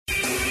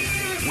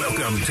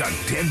Welcome to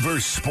Denver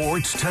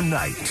Sports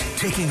Tonight.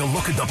 Taking a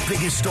look at the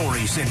biggest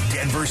stories in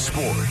Denver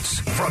sports.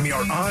 From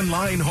your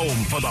online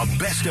home for the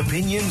best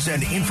opinions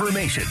and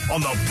information on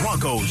the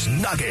Broncos,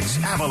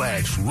 Nuggets,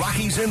 Avalanche,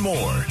 Rockies, and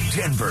more.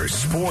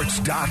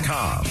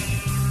 DenverSports.com.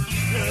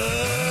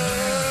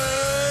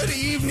 Good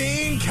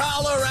evening,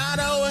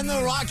 Colorado and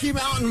the Rocky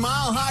Mountain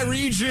Mile High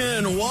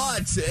region.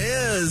 What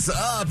is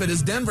up? It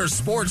is Denver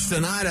Sports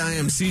Tonight. I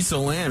am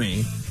Cecil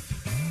Lammy,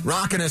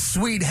 rocking a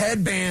sweet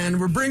headband.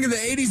 We're bringing the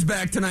 80s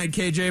back tonight,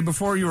 KJ,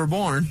 before you were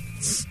born.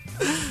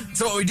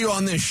 That's what we do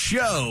on this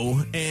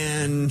show.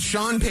 And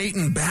Sean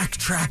Payton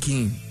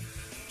backtracking.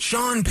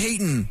 Sean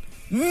Payton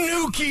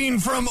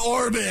nuking from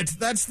orbit.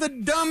 That's the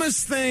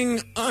dumbest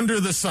thing under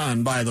the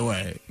sun, by the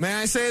way. May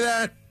I say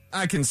that?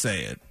 I can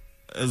say it.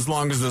 As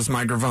long as this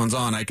microphone's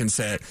on, I can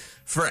say it.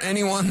 For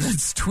anyone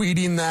that's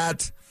tweeting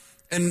that,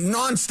 and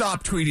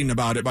nonstop tweeting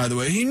about it, by the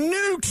way, he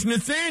nuked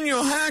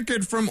Nathaniel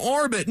Hackett from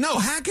orbit. No,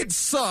 Hackett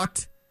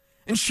sucked,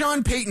 and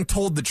Sean Payton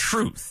told the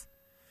truth.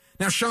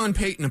 Now, Sean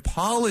Payton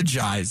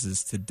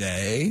apologizes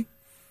today.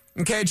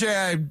 And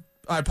KJ,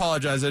 I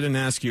apologize. I didn't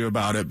ask you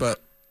about it,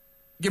 but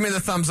give me the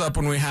thumbs up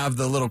when we have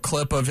the little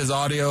clip of his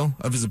audio,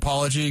 of his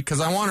apology,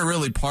 because I want to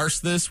really parse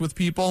this with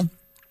people.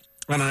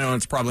 And I know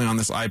it's probably on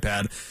this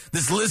iPad,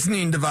 this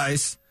listening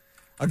device.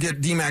 I'll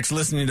get D-Mac's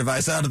listening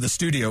device out of the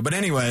studio. But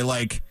anyway,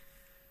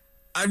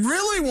 I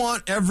really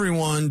want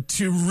everyone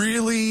to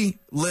really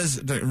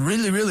listen.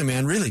 Really,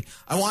 man, really.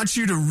 I want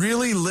you to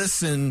really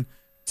listen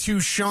to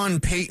Sean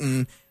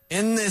Payton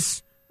in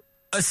this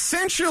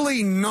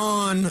essentially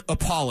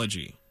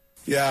non-apology.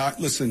 Yeah,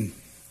 listen,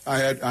 I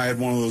had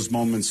one of those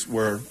moments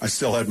where I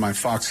still had my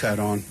Fox hat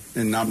on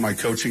and not my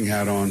coaching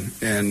hat on.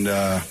 And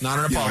not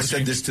an apology. I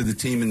said this to the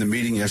team in the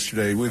meeting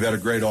yesterday. We've had a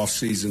great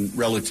offseason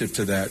relative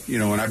to that,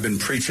 and I've been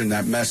preaching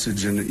that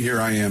message, and here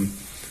I am,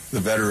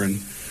 the veteran,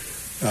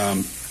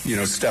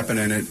 stepping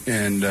in it.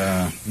 And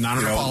not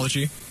an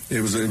apology.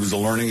 It was a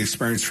learning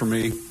experience for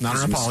me. Not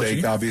an apology.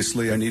 Mistake,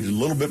 obviously. I needed a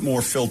little bit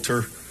more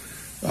filter.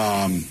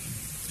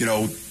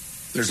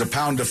 There's a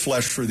pound of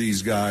flesh for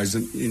these guys.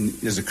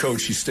 And as a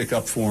coach, you stick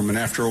up for them. And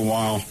after a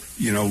while,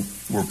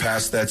 we're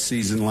past that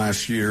season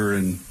last year.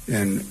 And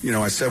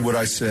I said what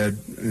I said.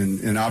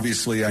 And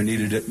obviously, I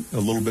needed it a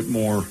little bit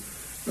more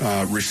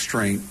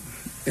restraint.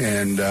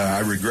 And I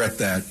regret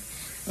that.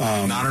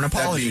 Not an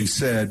apology. That being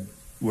said,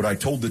 what I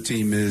told the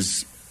team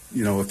is,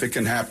 if it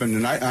can happen,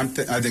 and I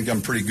think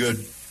I'm pretty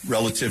good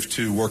relative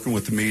to working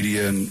with the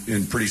media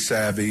and pretty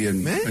savvy,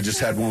 and I just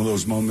had one of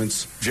those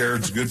moments.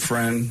 Jared's a good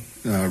friend,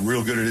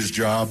 real good at his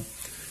job,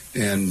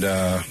 and 2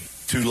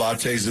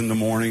 lattes in the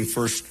morning,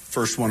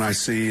 first one I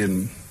see,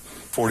 and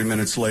 40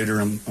 minutes later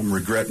I'm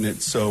regretting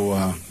it,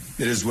 so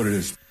it is what it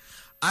is.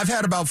 I've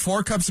had about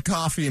 4 cups of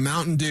coffee,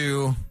 Mountain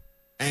Dew,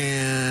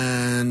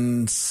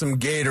 and some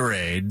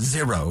Gatorade,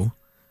 0.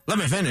 Let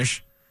me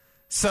finish.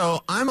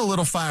 So I'm a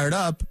little fired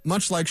up,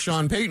 much like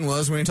Sean Payton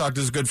was when he talked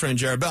to his good friend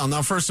Jared Bell.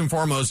 Now, first and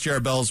foremost,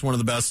 Jared Bell is one of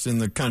the best in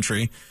the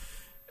country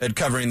at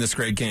covering this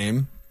great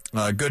game.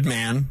 Good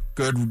man,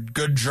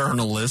 good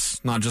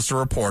journalist, not just a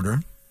reporter.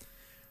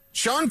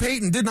 Sean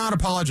Payton did not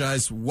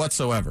apologize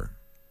whatsoever.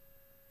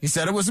 He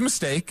said it was a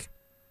mistake.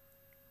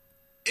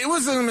 It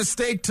was a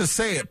mistake to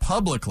say it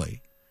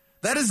publicly.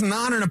 That is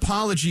not an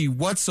apology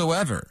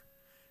whatsoever.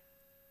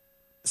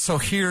 So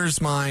here's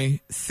my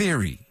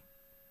theory.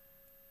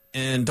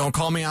 And don't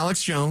call me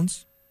Alex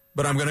Jones,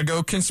 but I'm going to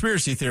go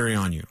conspiracy theory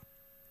on you.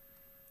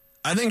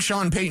 I think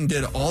Sean Payton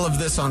did all of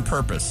this on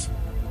purpose.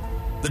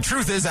 The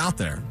truth is out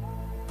there.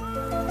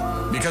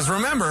 Because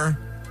remember,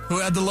 who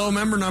had the low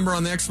member number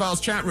on the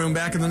X-Files chat room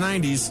back in the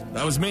 90s?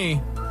 That was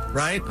me,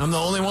 right? I'm the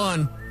only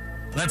one.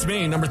 That's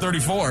me, number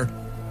 34.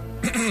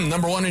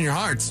 Number 1 in your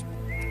hearts.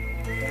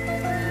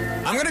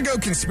 I'm going to go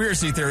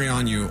conspiracy theory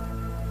on you.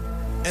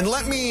 And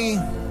let me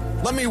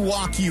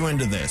walk you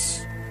into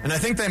this. And I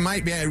think they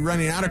might be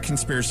running out of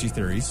conspiracy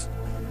theories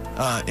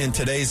in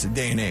today's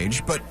day and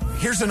age. But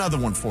here's another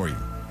one for you.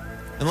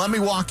 And let me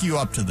walk you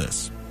up to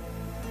this.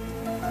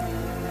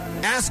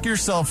 Ask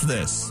yourself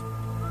this.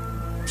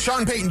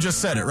 Sean Payton just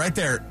said it right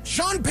there.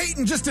 Sean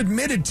Payton just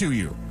admitted to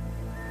you.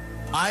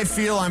 I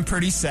feel I'm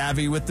pretty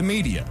savvy with the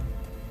media.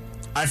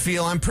 I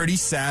feel I'm pretty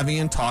savvy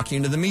in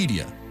talking to the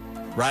media.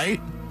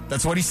 Right?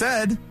 That's what he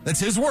said.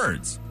 That's his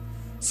words.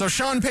 So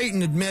Sean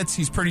Payton admits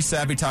he's pretty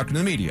savvy talking to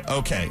the media.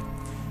 Okay.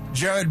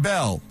 Jared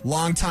Bell,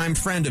 longtime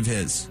friend of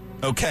his.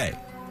 Okay.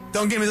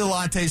 Don't give me the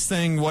lattes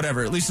thing,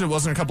 whatever. At least it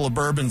wasn't a couple of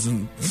bourbons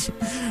and,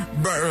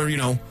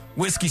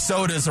 whiskey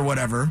sodas or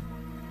whatever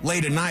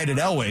late at night at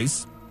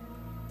Elway's.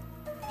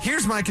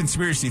 Here's my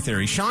conspiracy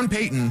theory. Sean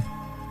Payton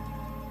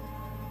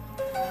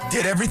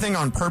did everything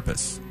on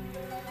purpose.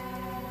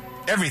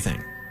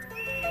 Everything.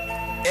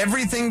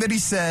 Everything that he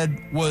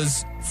said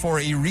was for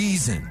a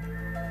reason.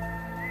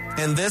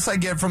 And this I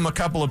get from a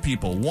couple of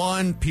people.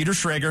 One, Peter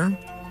Schrager.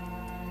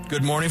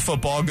 Good Morning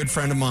Football, good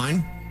friend of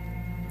mine.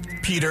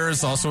 Peter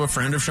is also a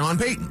friend of Sean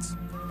Payton's.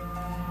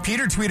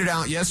 Peter tweeted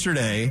out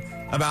yesterday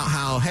about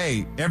how,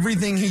 hey,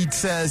 everything he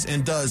says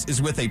and does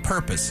is with a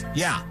purpose.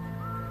 Yeah,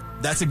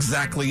 that's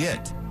exactly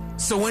it.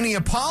 So when he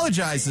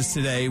apologizes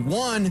today,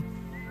 one,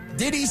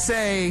 did he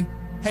say,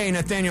 hey,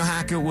 Nathaniel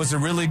Hackett was a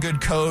really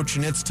good coach,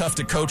 and it's tough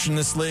to coach in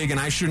this league, and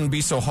I shouldn't be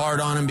so hard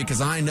on him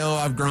because I know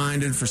I've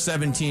grinded for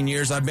 17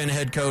 years. I've been a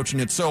head coach,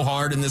 and it's so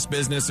hard in this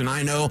business, and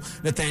I know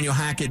Nathaniel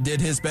Hackett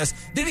did his best.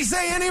 Did he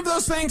say any of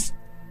those things?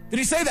 Did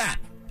he say that?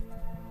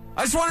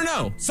 I just want to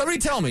know. Somebody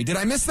tell me. Did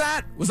I miss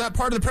that? Was that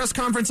part of the press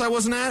conference I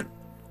wasn't at?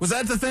 Was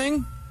that the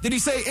thing? Did he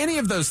say any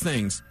of those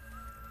things?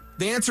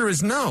 The answer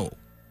is no.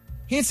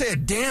 He didn't say a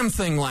damn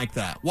thing like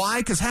that. Why?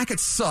 Because Hackett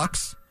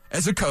sucks.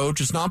 As a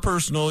coach, it's not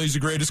personal. He's the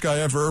greatest guy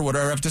ever,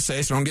 whatever I have to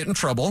say, so I don't get in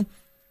trouble.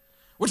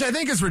 Which I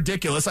think is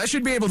ridiculous. I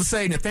should be able to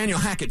say Nathaniel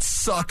Hackett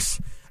sucks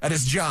at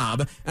his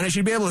job, and I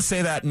should be able to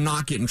say that and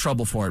not get in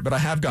trouble for it. But I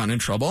have gotten in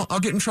trouble.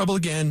 I'll get in trouble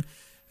again,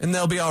 and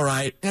they'll be all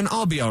right, and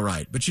I'll be all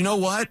right. But you know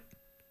what?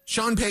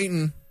 Sean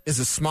Payton is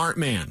a smart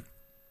man.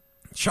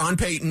 Sean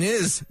Payton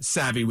is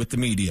savvy with the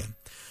media.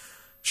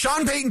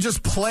 Sean Payton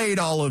just played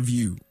all of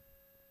you.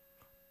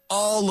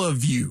 All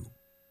of you.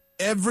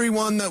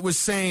 Everyone that was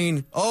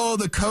saying, oh,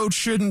 the coach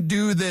shouldn't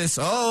do this.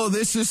 Oh,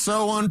 this is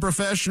so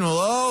unprofessional.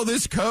 Oh,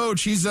 this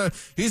coach, he's a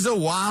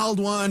wild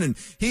one. And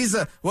he's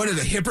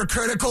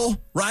hypocritical,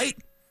 right?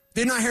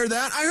 Didn't I hear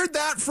that? I heard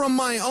that from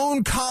my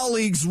own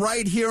colleagues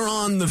right here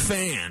on The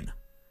Fan.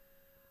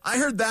 I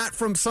heard that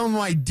from some of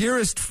my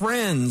dearest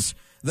friends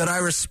that I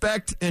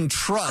respect and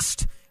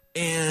trust.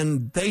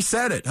 And they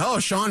said it.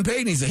 Oh, Sean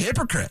Payton, he's a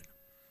hypocrite.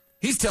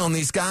 He's telling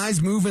these guys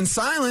move in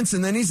silence,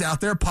 and then he's out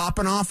there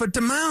popping off at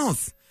the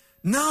mouth.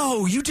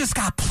 No, you just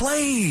got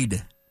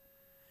played.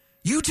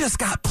 You just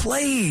got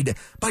played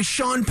by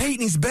Sean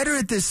Payton. He's better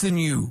at this than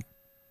you.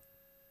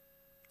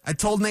 I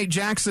told Nate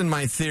Jackson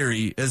my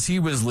theory as he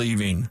was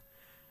leaving.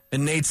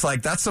 And Nate's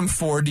like, that's some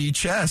 4D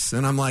chess.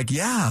 And I'm like,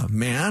 yeah,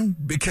 man,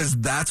 because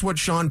that's what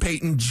Sean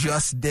Payton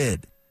just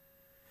did.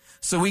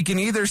 So we can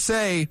either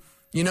say,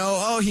 you know,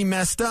 oh, he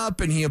messed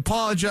up and he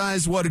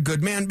apologized. What a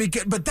good man.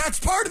 But that's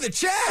part of the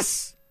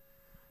chess.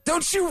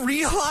 Don't you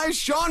realize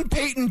Sean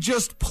Payton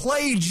just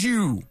played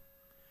you?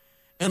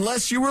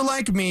 Unless you were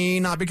like me,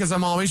 not because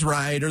I'm always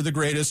right or the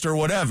greatest or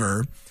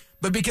whatever,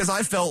 but because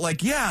I felt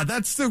like, yeah,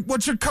 that's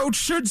what your coach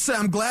should say.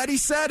 I'm glad he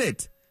said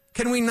it.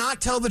 Can we not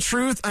tell the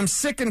truth? I'm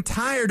sick and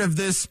tired of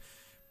this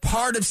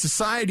part of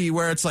society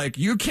where it's like,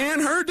 you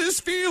can't hurt his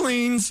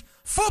feelings.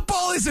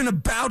 Football isn't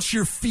about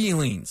your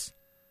feelings.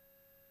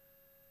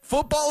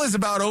 Football is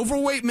about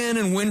overweight men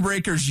and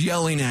windbreakers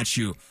yelling at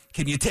you.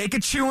 Can you take a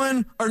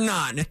chewing or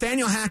not?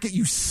 Nathaniel Hackett,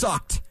 you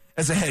sucked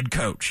as a head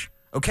coach,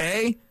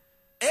 okay?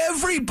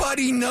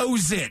 Everybody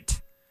knows it.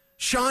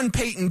 Sean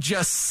Payton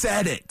just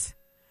said it.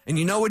 And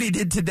you know what he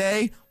did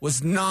today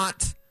was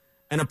not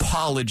an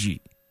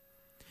apology.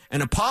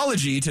 An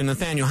apology to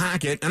Nathaniel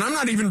Hackett, and I'm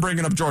not even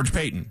bringing up George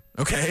Payton,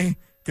 okay?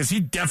 Because he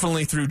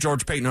definitely threw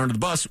George Payton under the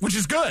bus, which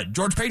is good.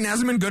 George Payton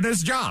hasn't been good at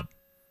his job.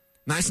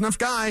 Nice enough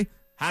guy,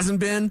 hasn't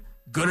been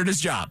good at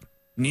his job.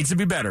 Needs to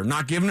be better.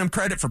 Not giving him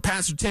credit for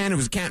Pat Surtain, who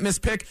was a can't-miss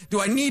pick.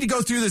 Do I need to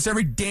go through this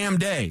every damn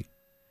day?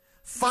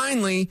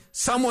 Finally,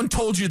 someone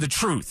told you the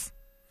truth.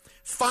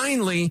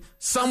 Finally,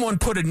 someone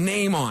put a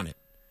name on it.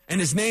 And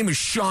his name is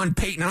Sean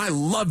Payton, and I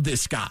love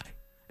this guy.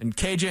 And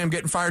KJ, I'm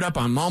getting fired up.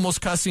 I'm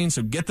almost cussing,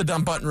 so get the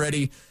dump button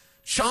ready.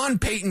 Sean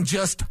Payton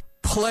just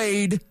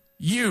played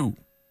you.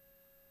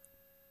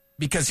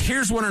 Because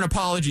here's what an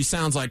apology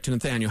sounds like to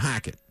Nathaniel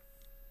Hackett.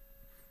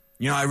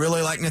 You know, I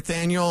really like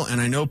Nathaniel,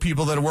 and I know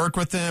people that work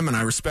with him, and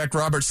I respect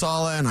Robert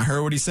Saleh, and I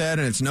heard what he said,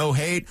 and it's no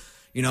hate.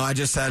 You know, I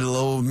just had a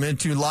little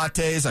Mint2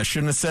 lattes. I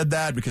shouldn't have said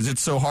that because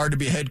it's so hard to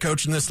be a head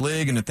coach in this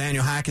league, and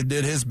Nathaniel Hackett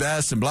did his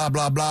best, and blah,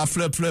 blah, blah,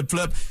 flip, flip,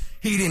 flip.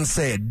 He didn't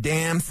say a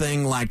damn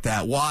thing like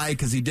that. Why?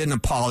 Because he didn't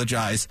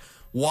apologize.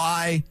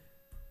 Why?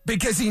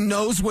 Because he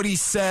knows what he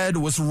said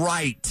was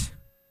right.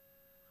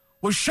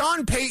 Was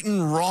Sean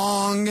Payton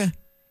wrong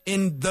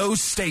in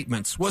those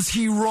statements? Was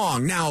he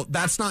wrong? Now,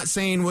 that's not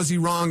saying was he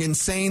wrong in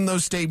saying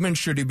those statements.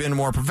 Should he have been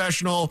more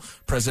professional,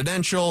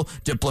 presidential,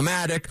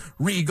 diplomatic,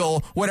 regal,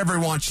 whatever you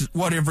want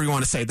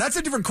to say? That's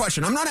a different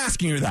question. I'm not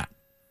asking you that.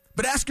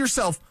 But ask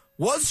yourself,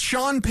 was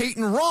Sean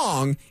Payton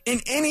wrong in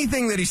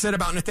anything that he said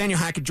about Nathaniel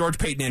Hackett, George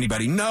Payton,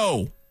 anybody?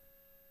 No.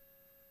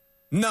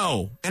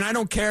 No. And I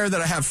don't care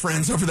that I have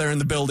friends over there in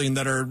the building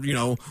that are, you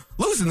know,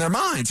 losing their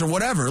minds or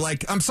whatever.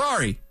 Like, I'm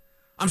sorry.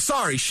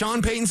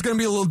 Sean Payton's going to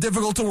be a little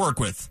difficult to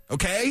work with,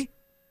 okay?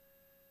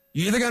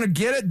 You're either going to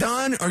get it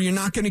done or you're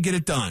not going to get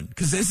it done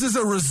because this is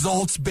a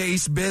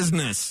results-based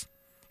business.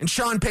 And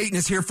Sean Payton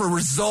is here for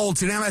results.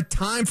 He doesn't have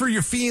time for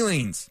your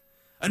feelings.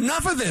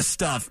 Enough of this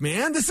stuff,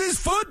 man. This is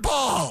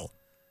football.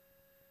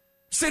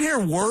 Sit here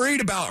worried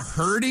about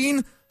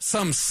hurting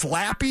some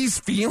slappy's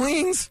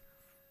feelings?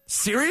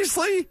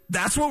 Seriously?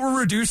 That's what we're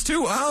reduced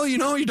to? Well, you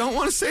know, you don't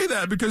want to say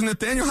that because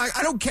Nathaniel Hackett,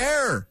 I don't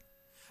care.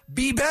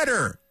 Be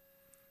better.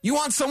 You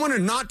want someone to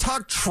not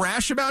talk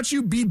trash about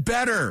you? Be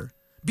better.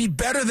 Be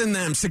better than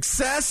them.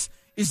 Success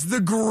is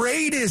the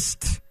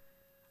greatest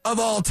of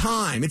all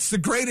time. It's the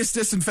greatest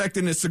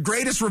disinfectant. It's the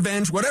greatest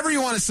revenge. Whatever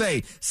you want to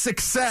say.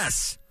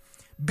 Success.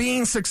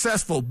 Being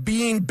successful.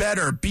 Being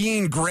better.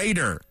 Being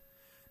greater.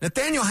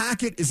 Nathaniel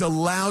Hackett is a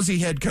lousy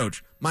head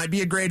coach. Might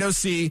be a great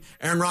OC.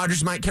 Aaron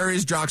Rodgers might carry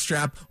his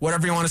jockstrap,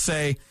 whatever you want to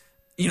say.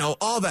 You know,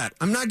 all that.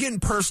 I'm not getting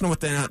personal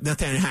with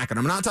Nathaniel Hackett.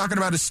 I'm not talking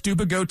about his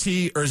stupid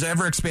goatee or his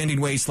ever-expanding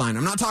waistline.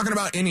 I'm not talking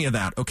about any of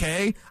that,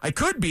 okay? I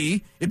could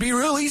be. It'd be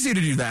real easy to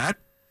do that,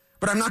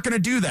 but I'm not going to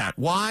do that.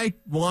 Why?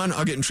 One,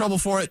 I'll get in trouble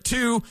for it.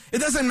 Two, it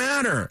doesn't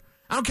matter.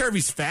 I don't care if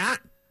he's fat.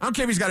 I don't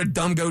care if he's got a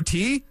dumb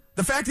goatee.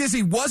 The fact is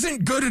he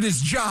wasn't good at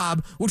his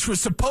job, which was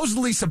supposed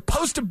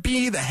to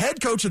be the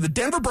head coach of the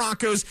Denver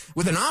Broncos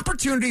with an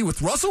opportunity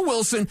with Russell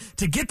Wilson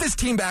to get this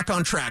team back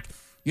on track.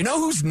 You know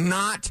who's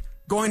not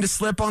going to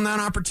slip on that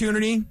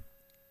opportunity?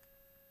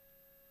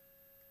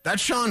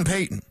 That's Sean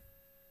Payton.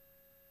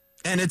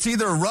 And it's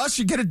either Russ,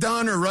 you get it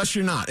done, or Russ,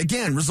 you're not.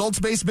 Again,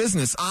 results-based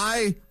business.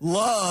 I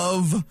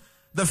love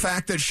the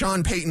fact that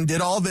Sean Payton did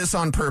all this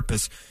on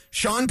purpose.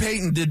 Sean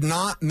Payton did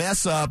not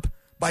mess up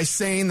by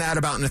saying that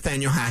about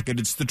Nathaniel Hackett.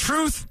 It's the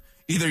truth.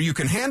 Either you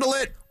can handle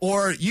it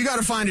or you got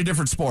to find a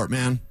different sport,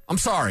 man. I'm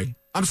sorry.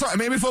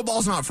 Maybe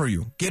football's not for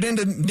you. Get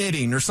into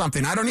knitting or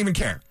something. I don't even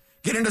care.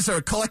 Get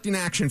into collecting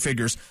action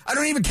figures. I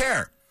don't even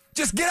care.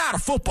 Just get out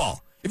of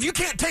football. If you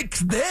can't take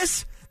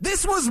this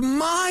was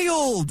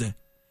mild.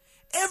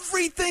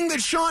 Everything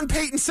that Sean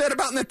Payton said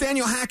about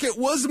Nathaniel Hackett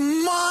was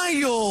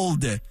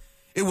mild.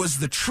 It was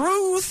the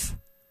truth.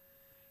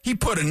 He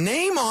put a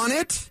name on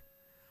it,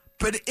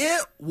 but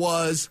it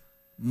was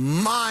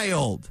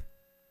mild.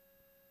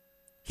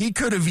 He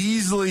could have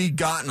easily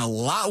gotten a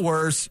lot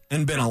worse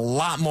and been a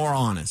lot more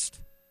honest.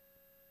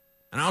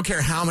 And I don't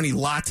care how many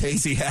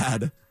lattes he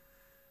had.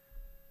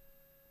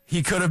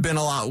 He could have been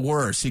a lot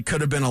worse. He could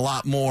have been a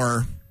lot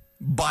more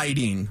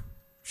biting,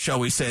 shall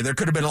we say. There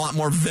could have been a lot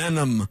more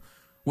venom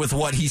with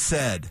what he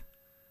said.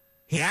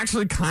 He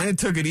actually kind of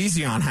took it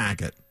easy on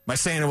Hackett by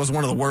saying it was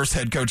one of the worst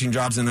head coaching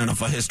jobs in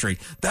NFL history.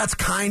 That's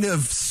kind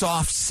of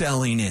soft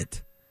selling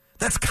it.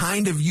 That's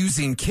kind of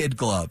using kid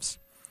gloves.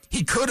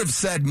 He could have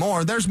said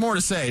more. There's more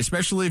to say,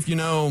 especially if you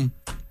know.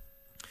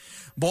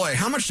 Boy,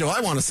 how much do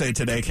I want to say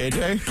today,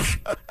 KJ?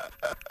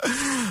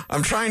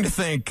 I'm trying to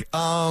think.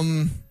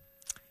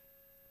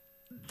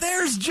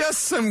 There's just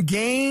some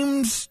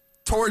games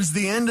towards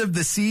the end of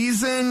the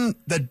season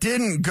that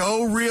didn't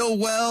go real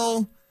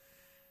well.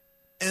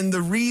 And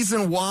the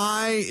reason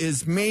why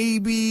is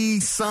maybe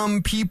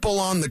some people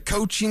on the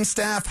coaching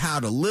staff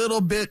had a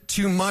little bit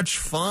too much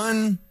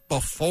fun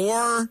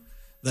before.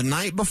 The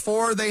night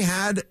before they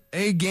had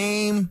a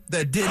game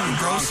that didn't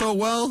go so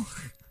well.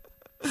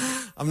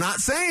 I'm not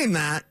saying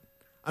that.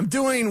 I'm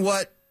doing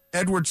what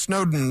Edward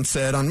Snowden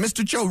said on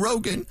Mr. Joe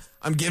Rogan.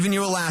 I'm giving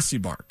you a Lassie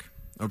bark,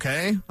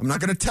 okay? I'm not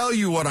going to tell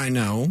you what I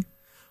know,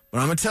 but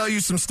I'm going to tell you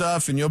some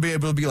stuff, and you'll be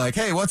able to be like,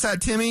 hey, what's that,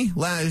 Timmy?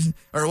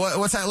 Or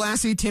what's that,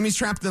 Lassie? Timmy's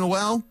trapped in a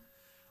well?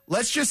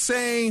 Let's just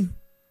say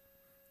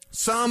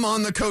some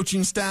on the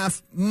coaching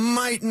staff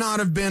might not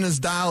have been as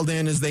dialed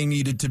in as they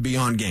needed to be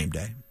on game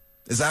day.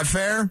 Is that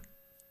fair?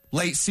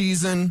 Late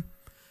season,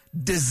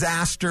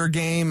 disaster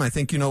game. I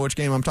think you know which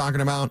game I'm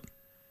talking about.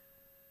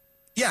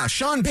 Yeah,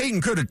 Sean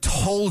Payton could have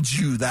told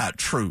you that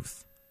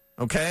truth,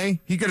 okay?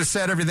 He could have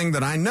said everything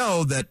that I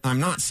know that I'm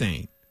not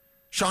saying.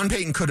 Sean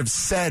Payton could have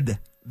said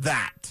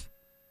that.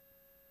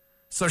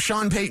 So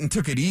Sean Payton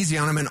took it easy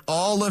on him, and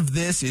all of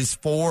this is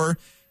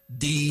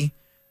 4D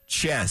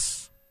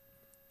chess.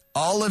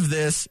 All of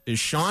this is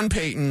Sean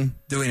Payton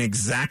doing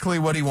exactly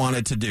what he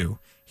wanted to do.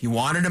 He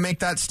wanted to make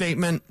that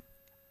statement.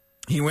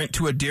 He went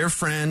to a dear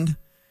friend.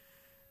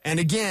 And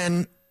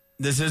again,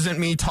 this isn't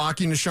me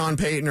talking to Sean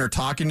Payton or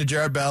talking to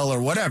Jared Bell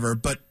or whatever,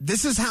 but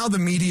this is how the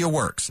media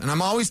works. And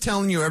I'm always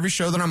telling you every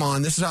show that I'm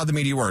on, this is how the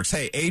media works.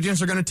 Hey,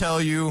 agents are going to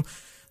tell you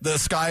the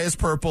sky is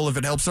purple if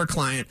it helps their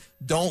client.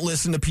 Don't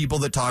listen to people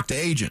that talk to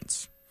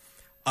agents.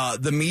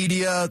 The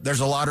media,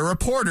 there's a lot of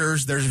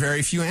reporters. There's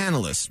very few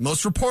analysts.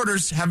 Most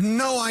reporters have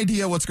no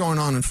idea what's going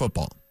on in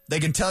football. They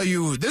can tell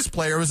you this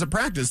player was at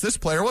practice, this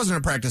player wasn't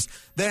at practice.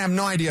 They have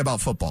no idea about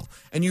football.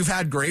 And you've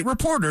had great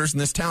reporters, and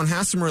this town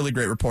has some really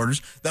great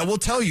reporters, that will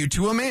tell you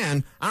to a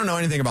man, I don't know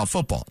anything about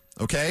football,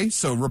 okay?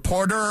 So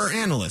reporter or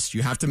analyst,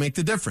 you have to make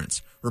the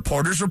difference.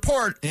 Reporters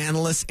report,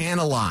 analysts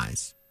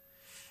analyze.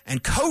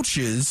 And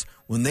coaches,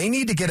 when they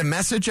need to get a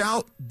message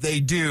out, they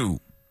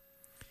do.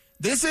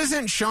 This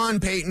isn't Sean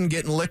Payton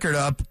getting liquored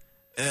up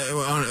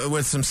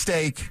with some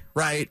steak,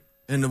 right,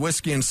 and the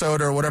whiskey and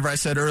soda or whatever I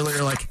said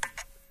earlier, like...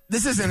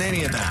 This isn't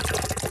any of that.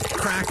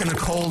 Cracking a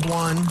cold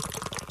one,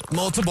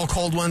 multiple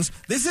cold ones.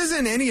 This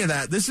isn't any of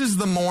that. This is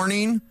the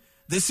morning.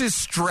 This is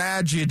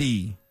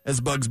strategy,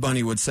 as Bugs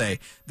Bunny would say.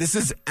 This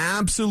is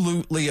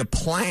absolutely a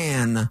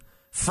plan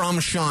from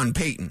Sean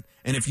Payton.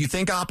 And if you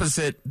think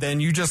opposite, then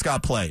you just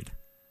got played.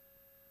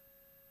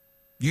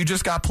 You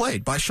just got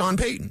played by Sean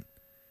Payton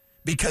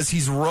because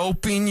he's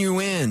roping you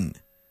in.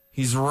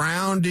 He's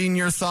rounding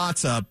your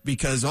thoughts up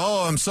because,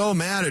 oh, I'm so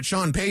mad at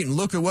Sean Payton.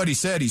 Look at what he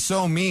said. He's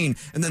so mean.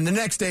 And then the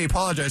next day he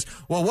apologized.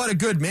 Well, what a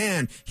good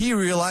man. He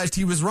realized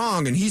he was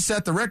wrong, and he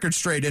set the record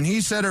straight, and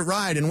he said it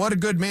right, and what a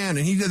good man.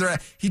 And he did the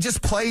right. He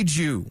just played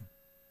you.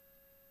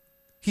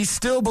 He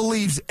still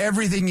believes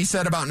everything he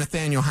said about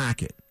Nathaniel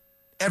Hackett.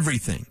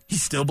 everything. He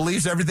still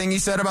believes everything he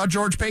said about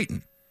George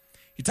Paton.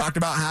 He talked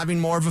about having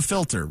more of a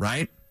filter,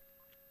 right?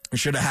 He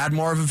should have had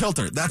more of a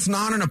filter. That's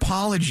not an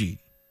apology.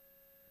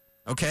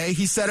 Okay?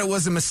 He said it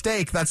was a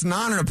mistake. That's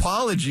not an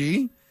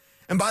apology.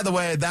 And by the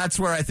way, that's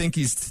where I think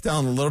he's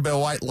telling a little bit of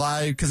white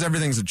lie, because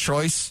everything's a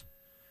choice,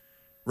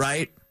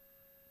 right?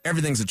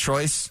 Everything's a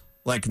choice,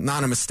 like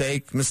not a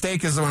mistake.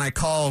 Mistake is when I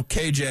call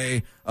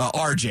KJ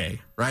RJ,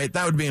 right?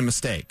 That would be a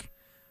mistake.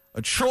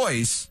 A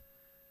choice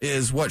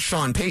is what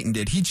Sean Payton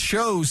did. He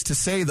chose to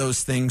say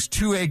those things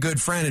to a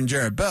good friend in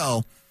Jarrett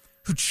Bell,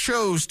 who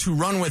chose to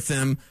run with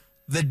him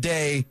the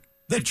day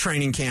that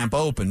training camp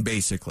opened,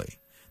 basically.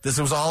 This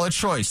was all a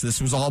choice.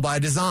 This was all by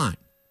design.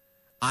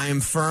 I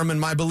am firm in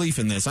my belief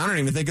in this. I don't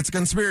even think it's a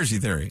conspiracy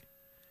theory.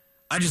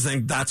 I just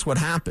think that's what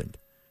happened,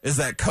 is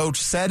that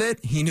coach said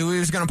it. He knew he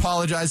was going to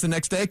apologize the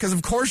next day, because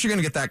of course you're going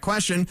to get that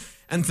question.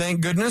 And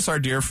thank goodness our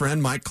dear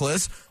friend Mike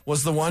Kliss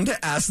was the one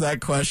to ask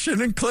that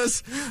question. And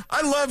Kliss,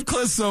 I love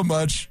Kliss so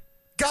much.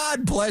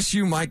 God bless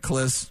you, Mike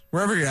Kliss,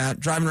 wherever you're at,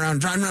 driving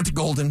around to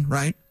Golden,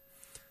 right?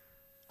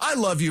 I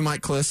love you,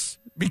 Mike Kliss,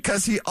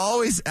 because he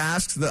always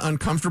asks the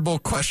uncomfortable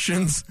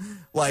questions,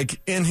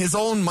 like in his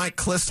own Mike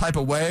Kliss type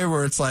of way,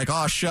 where it's like,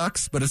 oh,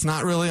 shucks, but it's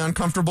not really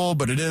uncomfortable,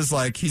 but it is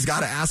like he's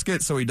got to ask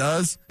it, so he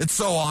does. It's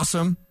so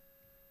awesome.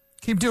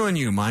 Keep doing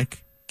you,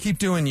 Mike. Keep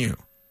doing you.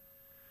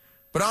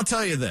 But I'll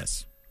tell you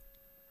this.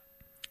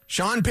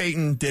 Sean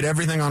Payton did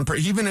everything on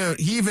purpose.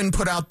 He even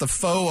put out the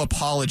faux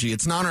apology.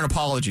 It's not an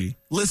apology.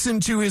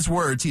 Listen to his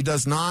words. He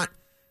does not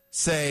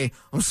say,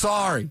 I'm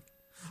sorry.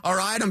 All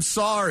right, I'm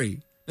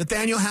sorry.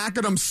 Nathaniel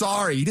Hackett, I'm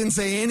sorry. He didn't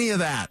say any of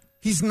that.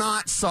 He's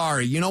not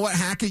sorry. You know what,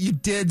 Hackett? You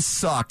did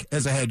suck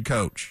as a head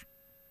coach.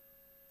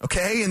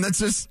 Okay? And that's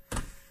just,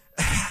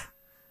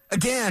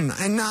 again,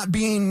 I'm not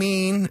being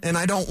mean, and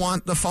I don't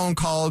want the phone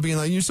call being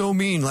like, you're so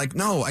mean. Like,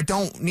 no, I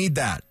don't need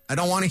that. I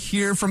don't want to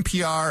hear from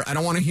PR. I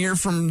don't want to hear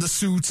from the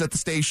suits at the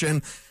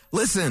station.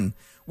 Listen,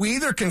 we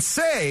either can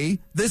say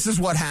this is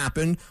what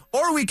happened,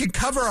 or we can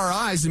cover our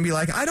eyes and be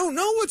like, I don't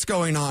know what's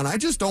going on. I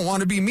just don't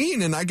want to be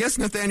mean. And I guess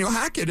Nathaniel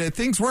Hackett,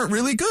 things weren't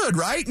really good,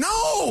 right?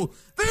 No,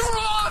 they were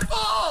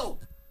awful.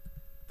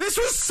 This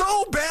was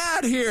so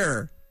bad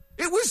here.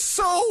 It was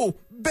so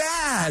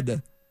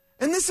bad.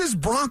 And this is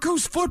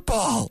Broncos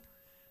football.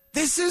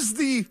 This is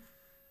the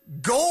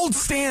gold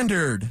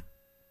standard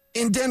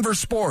in Denver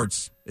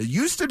sports. It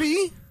used to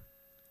be.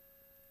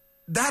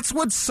 That's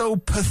what's so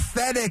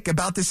pathetic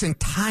about this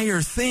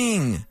entire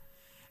thing.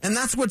 And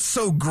that's what's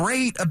so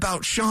great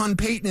about Sean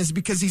Payton, is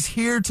because he's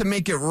here to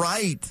make it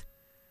right.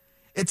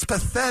 It's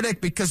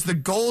pathetic because the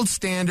gold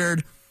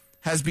standard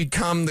has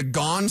become the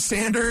gone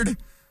standard,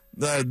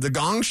 the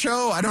Gong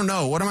Show. I don't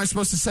know. What am I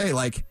supposed to say?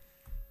 Like,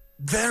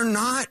 they're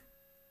not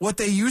what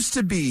they used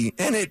to be.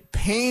 And it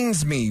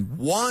pains me.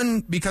 One,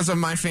 because of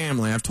my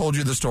family. I've told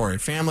you the story.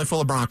 Family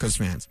full of Broncos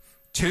fans.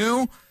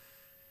 Two,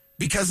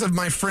 because of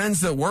my friends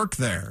that work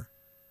there.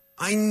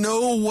 I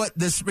know what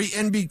this,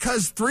 and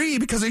because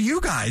of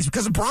you guys,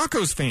 because of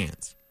Broncos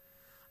fans.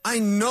 I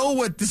know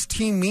what this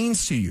team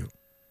means to you.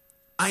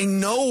 I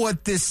know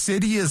what this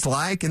city is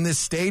like and this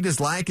state is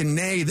like, and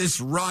nay,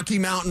 this Rocky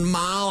Mountain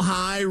Mile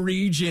High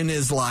region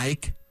is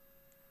like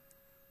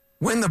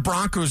when the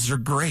Broncos are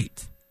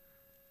great.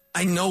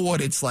 I know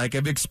what it's like.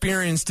 I've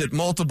experienced it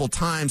multiple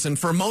times, and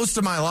for most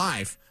of my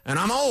life, and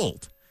I'm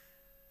old,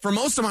 for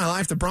most of my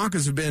life, the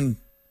Broncos have been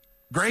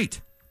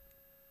great.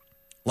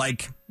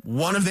 Like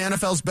one of the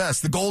NFL's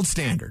best, the gold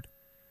standard.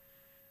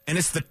 And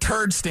it's the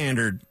turd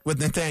standard with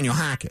Nathaniel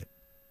Hackett.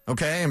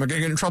 Okay? Am I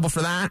going to get in trouble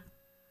for that?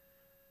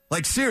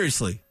 Like,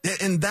 seriously.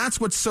 And that's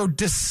what's so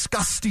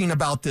disgusting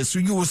about this.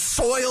 You will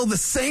soil the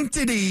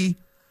sanctity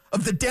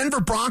of the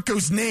Denver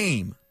Broncos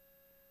name.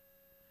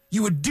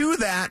 You would do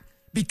that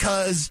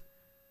because,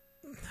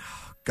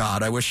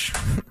 God, I wish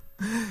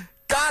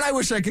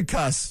I could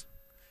cuss.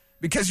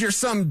 Because you're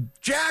some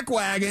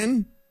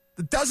jackwagon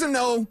that doesn't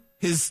know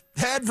his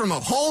head from a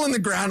hole in the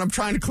ground. I'm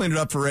trying to clean it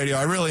up for radio.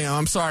 I really am.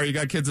 I'm sorry. You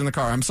got kids in the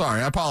car. I'm sorry.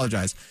 I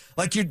apologize.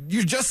 Like, you're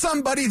just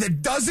somebody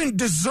that doesn't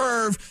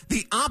deserve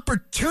the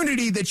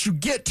opportunity that you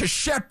get to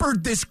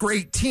shepherd this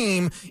great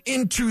team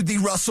into the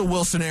Russell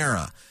Wilson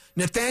era.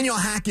 Nathaniel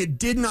Hackett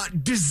did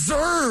not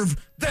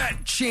deserve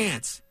that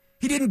chance.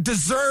 He didn't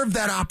deserve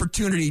that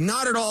opportunity.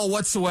 Not at all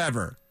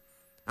whatsoever.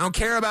 I don't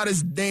care about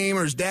his name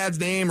or his dad's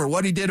name or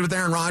what he did with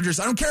Aaron Rodgers.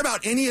 I don't care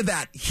about any of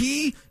that.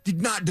 He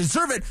did not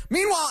deserve it.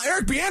 Meanwhile,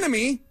 Eric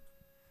Bieniemy,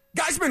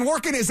 guy's been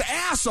working his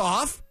ass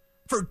off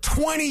for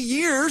 20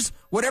 years,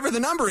 whatever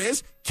the number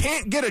is,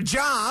 can't get a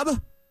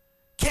job,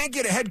 can't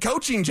get a head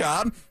coaching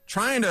job,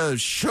 trying to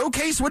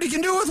showcase what he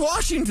can do with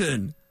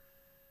Washington.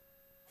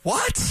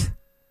 What?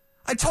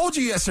 I told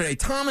you yesterday,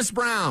 Thomas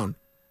Brown,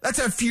 that's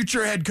a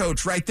future head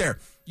coach right there.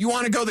 You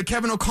want to go the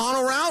Kevin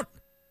O'Connell route?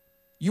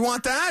 You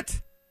want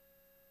that?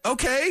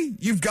 Okay,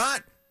 you've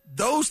got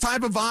those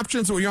type of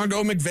options where you want to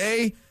go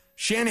McVay,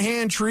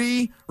 Shanahan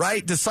tree,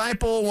 right?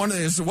 Disciple, one of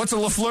these. What's a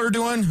LaFleur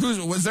doing?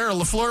 Was there a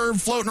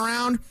LaFleur floating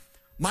around?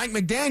 Mike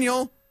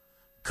McDaniel,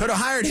 could have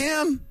hired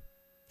him.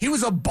 He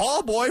was a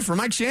ball boy for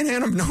Mike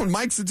Shanahan. I've known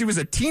Mike since he was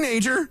a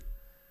teenager.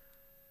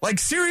 Like,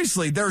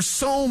 seriously, there's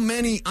so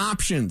many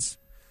options.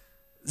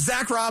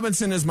 Zach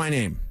Robinson is my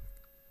name.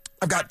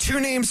 I've got 2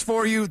 names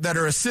for you that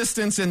are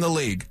assistants in the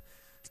league.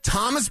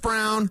 Thomas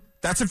Brown,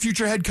 that's a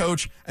future head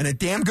coach, and a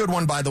damn good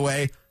one, by the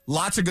way.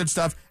 Lots of good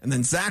stuff. And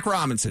then Zach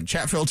Robinson,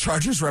 Chatfield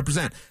Chargers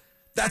represent.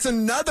 That's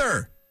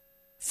another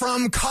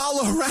from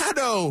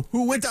Colorado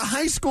who went to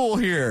high school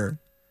here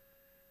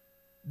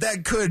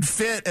that could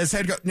fit as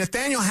head coach.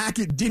 Nathaniel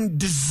Hackett didn't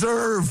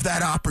deserve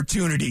that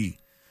opportunity.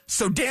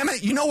 So, damn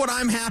it, you know what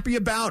I'm happy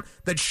about?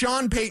 That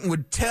Sean Payton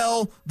would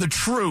tell the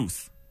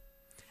truth.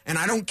 And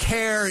I don't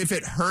care if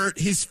it hurt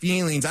his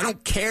feelings. I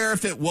don't care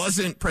if it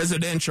wasn't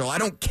presidential. I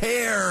don't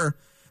care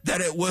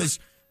that it was,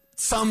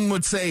 some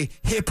would say,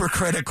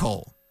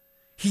 hypocritical.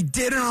 He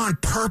did it on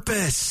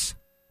purpose.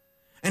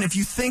 And if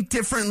you think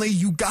differently,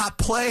 you got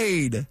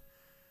played.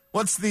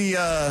 What's the,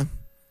 I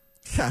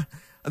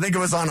think it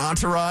was on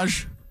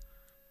Entourage.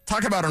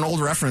 Talk about an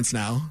old reference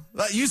now.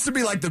 That used to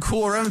be like the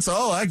cool reference.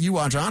 Oh, like you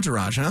watch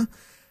Entourage, huh?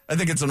 I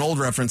think it's an old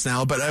reference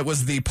now, but it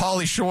was the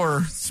Pauly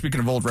Shore, speaking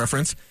of old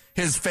reference,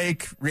 his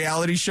fake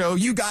reality show.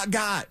 You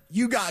got.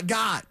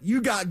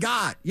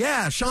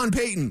 Yeah, Sean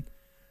Payton.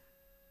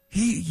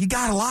 He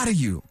got a lot of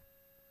you.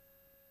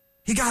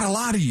 He got a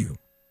lot of you.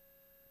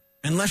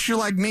 Unless you're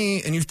like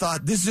me and you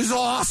thought, this is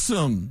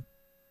awesome.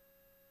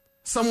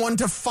 Someone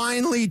to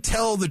finally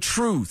tell the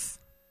truth.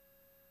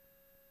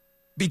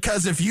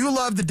 Because if you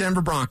love the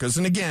Denver Broncos,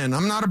 and again,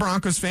 I'm not a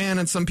Broncos fan,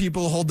 and some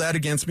people hold that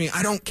against me.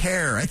 I don't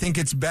care. I think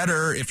it's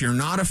better if you're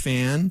not a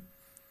fan.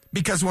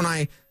 Because when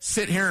I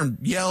sit here and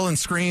yell and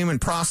scream and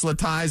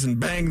proselytize and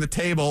bang the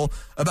table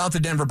about the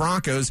Denver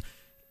Broncos,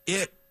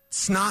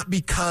 it's not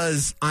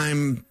because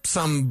I'm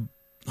some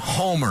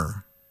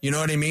homer. You know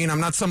what I mean?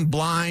 I'm not some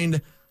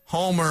blind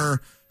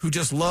homer who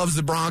just loves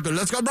the Broncos.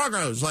 Let's go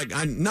Broncos.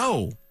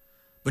 No.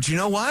 But you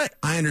know what?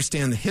 I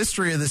understand the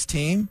history of this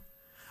team.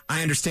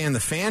 I understand the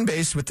fan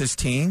base with this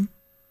team.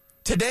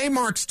 Today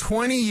marks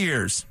 20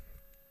 years.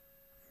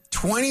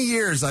 20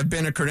 years I've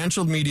been a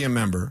credentialed media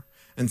member.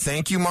 And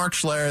thank you, Mark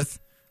Schlereth.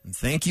 And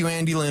thank you,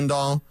 Andy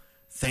Lindahl.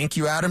 Thank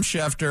you, Adam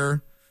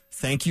Schefter.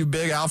 Thank you,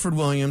 Big Alfred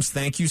Williams.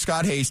 Thank you,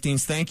 Scott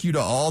Hastings. Thank you to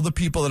all the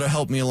people that have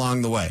helped me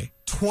along the way.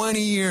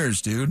 20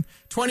 years, dude.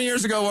 20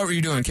 years ago, what were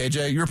you doing,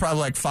 KJ? You were probably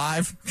like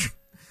 5,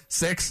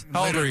 6?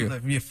 How old were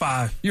you? You're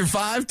 5. You're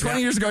 5?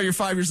 20 years ago, you're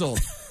 5 years old.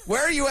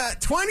 Where are you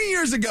at? 20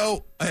 years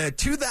ago,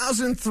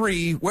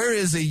 2003, where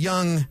is a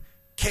young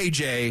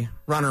KJ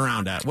running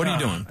around at? What are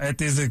you doing? At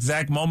this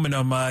exact moment,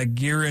 I'm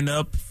gearing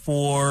up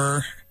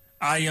for...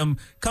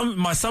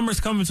 my summer's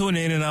coming to an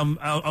end, and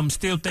I'm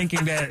still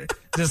thinking that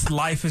this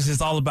life is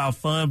just all about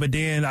fun. But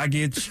then I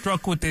get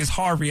struck with this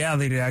hard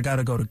reality that I got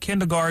to go to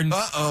kindergarten.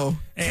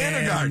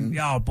 Kindergarten.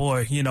 Oh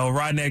boy,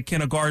 riding that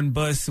kindergarten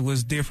bus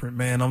was different,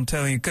 man. I'm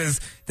telling you, because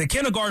the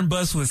kindergarten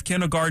bus was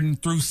kindergarten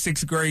through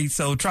 6th grade.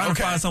 So trying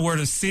to find somewhere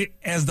to sit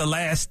as the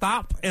last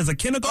stop as a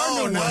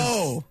kindergartner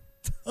was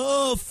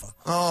tough.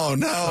 Oh,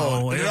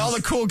 no. Did all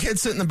the cool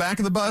kids sit in the back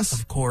of the bus?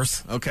 Of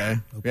course. Okay.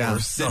 Of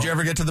course. Did you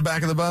ever get to the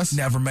back of the bus?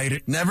 Never made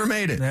it. Never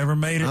made it.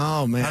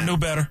 Oh, man. I knew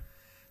better.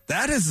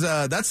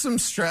 That's some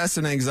stress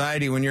and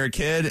anxiety when you're a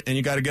kid and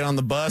you got to get on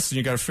the bus and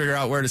you got to figure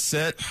out where to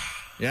sit.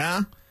 Yeah?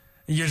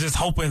 And you're just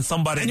hoping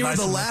somebody. And you were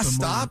the last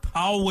stop?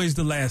 Always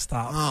the last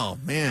stop. Oh,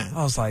 man.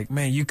 I was like,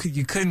 man, you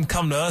couldn't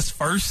come to us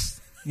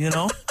first,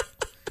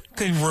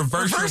 Couldn't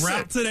reverse your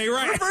route today,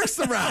 right? Reverse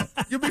the route.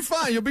 You'll be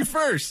fine. You'll be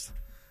first.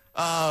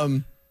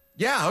 20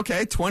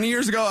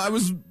 years ago, I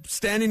was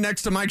standing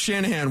next to Mike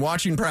Shanahan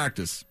watching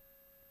practice.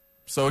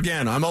 So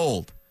again, I'm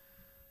old.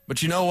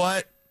 But you know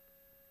what?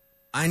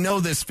 I know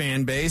this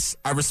fan base.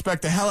 I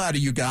respect the hell out of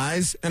you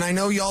guys. And I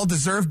know y'all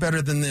deserve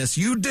better than this.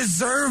 You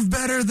deserve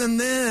better than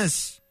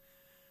this.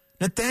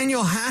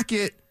 Nathaniel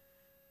Hackett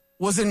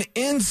was an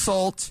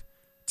insult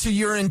to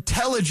your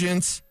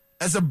intelligence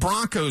as a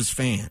Broncos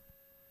fan.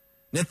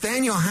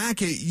 Nathaniel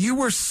Hackett, you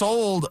were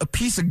sold a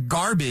piece of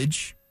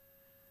garbage.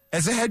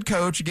 As a head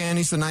coach, again,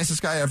 he's the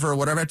nicest guy ever or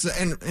whatever.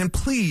 And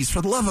please,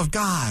 for the love of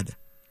God,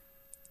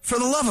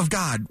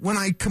 when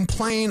I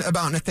complain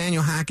about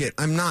Nathaniel Hackett,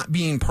 I'm not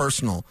being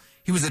personal.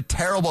 He was a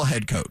terrible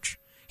head coach.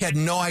 He had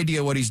no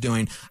idea what he's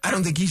doing. I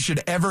don't think he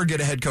should ever get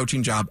a head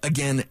coaching job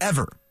again,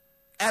 ever.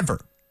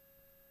 Ever.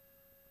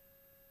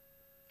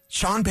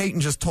 Sean Payton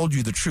just told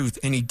you the truth,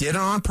 and he did it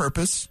on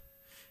purpose.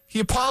 He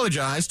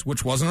apologized,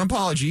 which wasn't an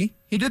apology.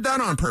 He did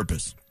that on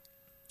purpose.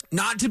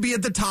 Not to be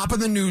at the top of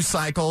the news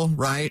cycle,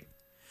 right?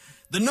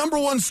 The number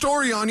one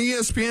story on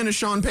ESPN is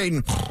Sean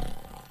Payton.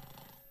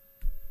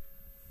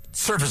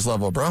 Surface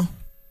level, bro.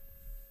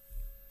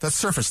 That's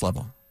surface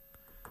level.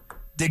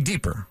 Dig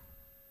deeper.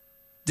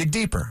 Dig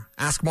deeper.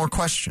 Ask more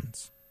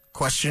questions.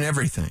 Question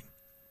everything.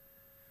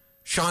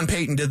 Sean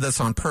Payton did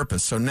this on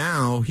purpose, so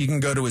now he can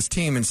go to his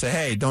team and say,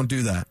 hey, don't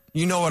do that.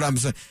 You know what I'm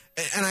saying?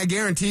 And I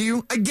guarantee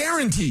you,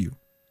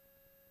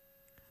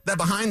 that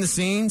behind the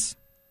scenes,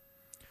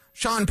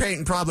 Sean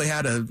Payton probably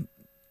had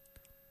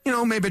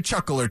maybe a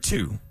chuckle or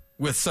two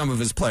with some of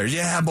his players.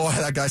 Yeah, boy,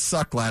 that guy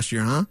sucked last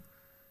year, huh?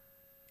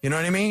 You know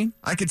what I mean?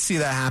 I could see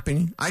that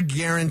happening. I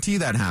guarantee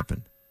that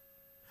happened.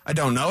 I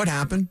don't know it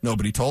happened.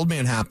 Nobody told me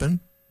it happened.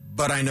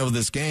 But I know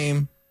this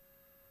game.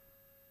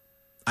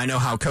 I know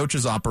how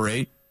coaches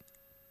operate.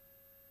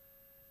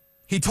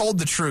 He told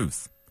the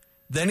truth.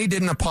 Then he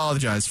didn't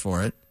apologize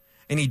for it.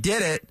 And he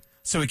did it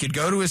so he could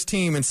go to his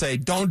team and say,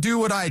 don't do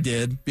what I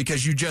did,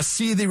 because you just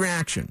see the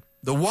reaction.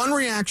 The one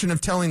reaction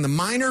of telling the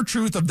minor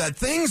truth of that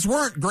things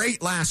weren't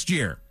great last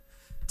year.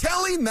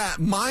 Telling that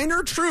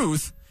minor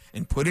truth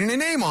and putting a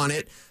name on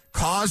it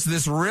caused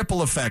this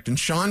ripple effect. And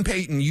Sean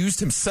Payton used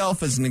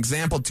himself as an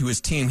example to his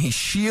team. He's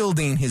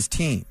shielding his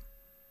team.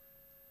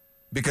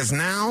 Because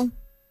now,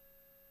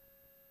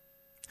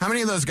 how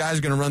many of those guys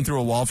are going to run through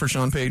a wall for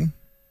Sean Payton?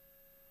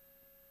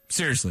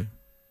 Seriously.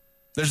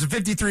 There's a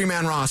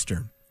 53-man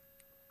roster.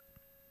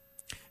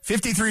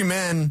 53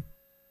 men,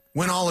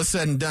 when all is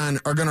said and done,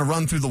 are going to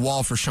run through the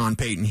wall for Sean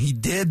Payton. He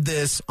did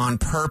this on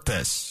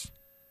purpose.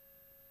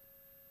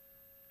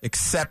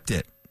 Accept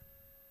it.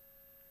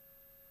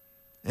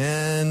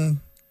 And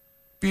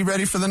be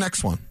ready for the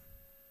next one.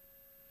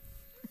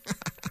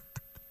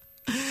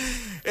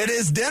 It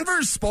is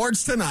Denver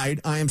Sports Tonight.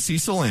 I am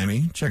Cecil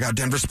Lammy. Check out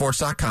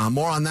denversports.com.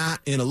 More on that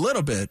in a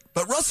little bit.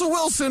 But Russell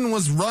Wilson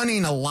was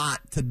running a lot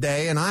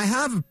today, and I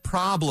have a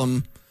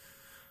problem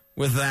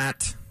with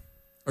that.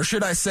 Or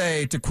should I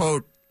say, to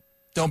quote,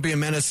 don't be a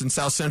menace in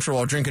South Central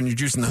while drinking your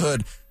juice in the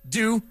hood.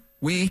 Do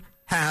we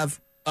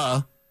have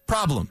a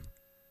problem?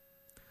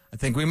 I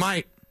think we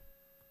might.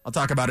 I'll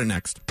talk about it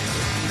next.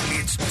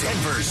 It's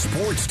Denver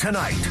Sports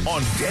Tonight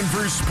on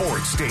Denver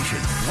Sports Station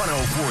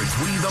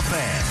 104.3 The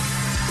Fan.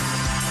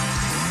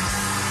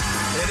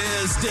 It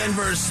is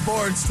Denver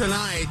Sports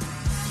Tonight.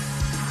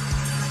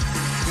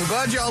 I'm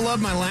glad y'all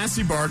loved my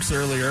Lassie barks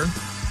earlier.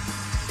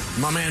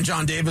 My man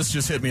John Davis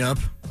just hit me up.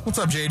 What's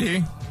up,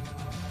 JD?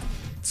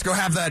 Let's go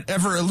have that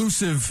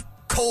ever-elusive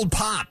cold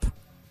pop.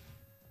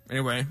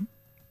 Anyway,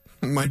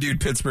 my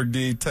dude Pittsburgh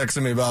D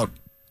texted me about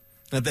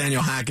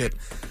Nathaniel Hackett.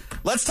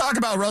 Let's talk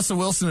about Russell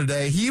Wilson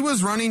today. He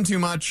was running too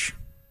much.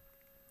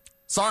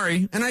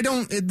 Sorry. And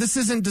this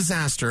isn't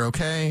disaster,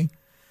 okay?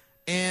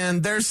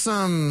 And there's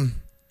some...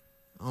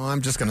 Oh,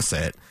 I'm just going to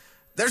say it.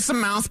 There's some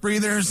mouth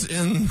breathers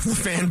in the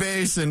fan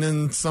base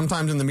and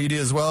sometimes in the media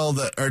as well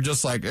that are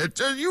just like,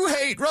 you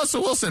hate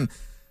Russell Wilson.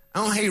 I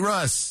don't hate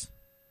Russ.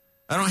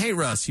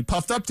 He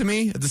puffed up to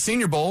me at the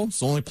Senior Bowl. It's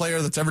the only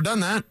player that's ever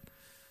done that.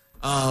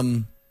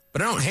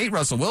 But I don't hate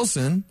Russell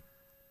Wilson.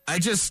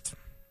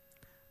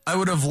 I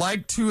would have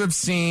liked to have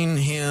seen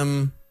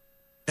him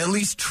at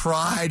least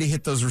try to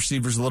hit those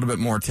receivers a little bit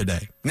more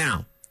today.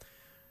 Now,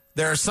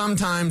 there are some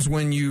times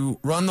when you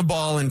run the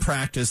ball in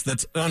practice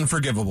that's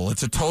unforgivable.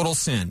 It's a total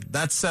sin.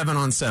 That's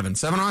 7-on-7.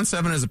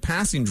 7-on-7 is a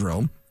passing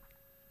drill.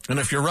 And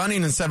if you're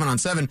running in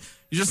 7-on-7,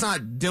 you're just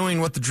not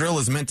doing what the drill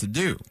is meant to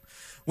do.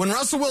 When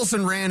Russell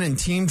Wilson ran in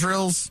team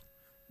drills,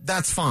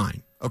 that's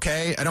fine.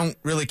 Okay? I don't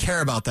really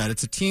care about that.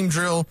 It's a team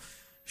drill.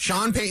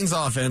 Sean Payton's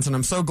offense, and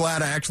I'm so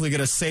glad I actually get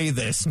to say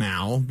this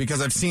now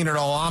because I've seen it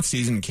all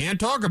offseason. Can't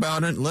talk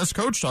about it unless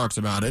coach talks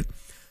about it.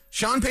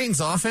 Sean Payton's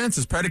offense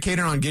is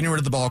predicated on getting rid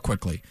of the ball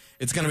quickly.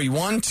 It's going to be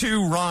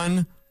 1-2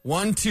 run,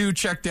 1-2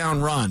 check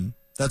down run.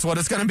 That's what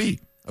it's going to be,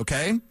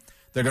 okay?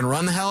 They're going to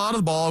run the hell out of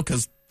the ball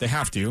because they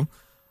have to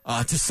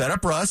set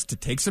up Russ, to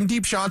take some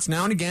deep shots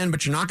now and again,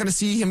 but you're not going to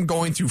see him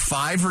going through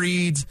 5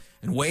 reads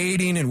and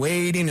waiting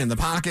in the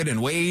pocket and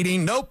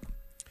waiting. Nope.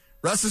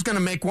 Russ is going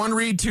to make 1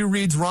 read, 2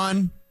 reads,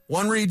 run.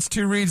 1 reads,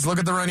 2 reads, look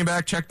at the running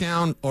back, check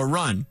down, or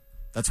run.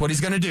 That's what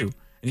he's going to do. And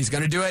he's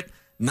going to do it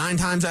 9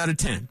 times out of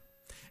 10.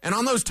 And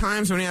on those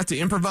times when he has to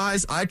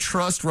improvise, I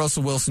trust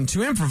Russell Wilson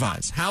to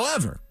improvise.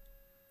 However,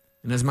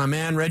 and as my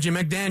man Reggie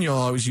McDaniel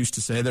always used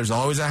to say, there's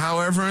always a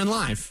however in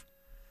life.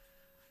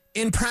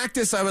 In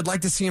practice, I would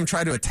like to see him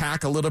try to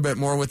attack a little bit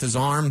more with his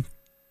arm,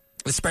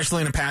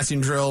 especially in a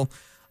passing drill.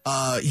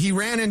 He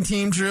ran in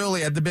team drill.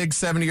 He had the big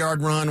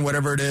 70-yard run,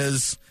 whatever it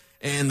is,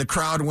 and the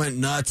crowd went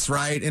nuts,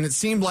 right? And it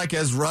seemed like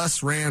as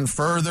Russ ran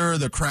further,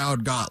 the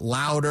crowd got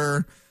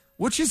louder,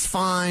 which is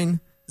fine.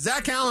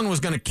 Zach Allen was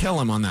going to kill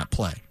him on that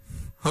play.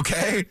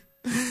 Okay?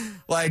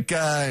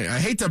 I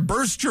hate to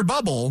burst your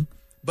bubble,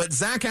 but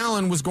Zach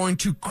Allen was going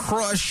to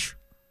crush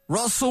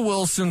Russell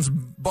Wilson's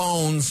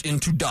bones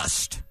into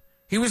dust.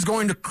 He was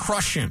going to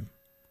crush him.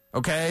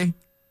 Okay?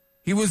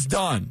 He was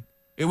done.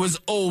 It was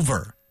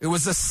over. It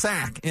was a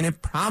sack, and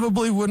it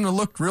probably wouldn't have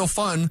looked real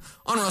fun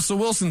on Russell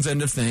Wilson's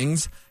end of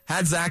things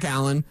had Zach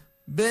Allen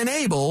been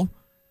able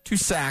to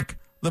sack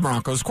the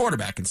Broncos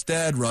quarterback.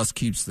 Instead, Russ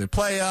keeps the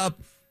play up,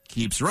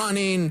 keeps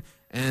running,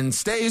 and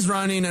stays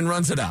running and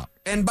runs it out.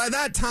 And by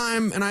that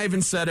time, and I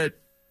even said it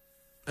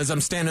as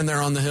I'm standing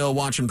there on the hill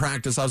watching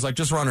practice, I was like,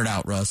 just run it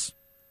out, Russ.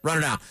 Run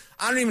it out.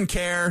 I don't even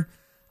care.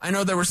 I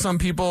know there were some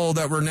people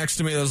that were next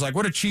to me that was like,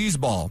 what a cheese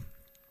ball.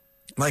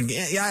 Like,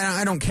 yeah,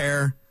 I don't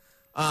care.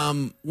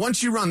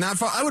 Once you run that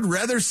far, I would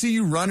rather see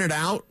you run it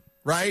out,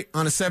 right,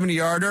 on a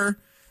 70-yarder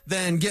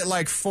than get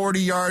like 40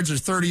 yards or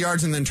 30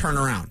 yards and then turn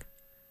around.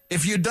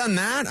 If you'd done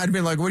that, I'd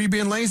be like, what are you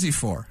being lazy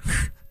for?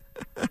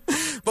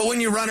 But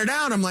when you run it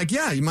out, I'm like,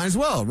 yeah, you might as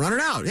well run it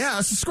out. Yeah,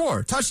 that's a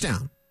score.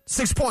 Touchdown.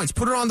 6 points.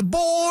 Put it on the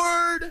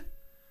board.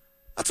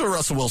 That's what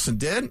Russell Wilson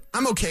did.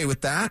 I'm okay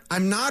with that.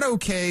 I'm not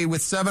okay with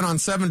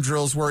 7-on-7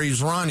 drills where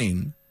he's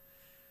running.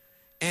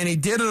 And he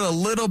did it a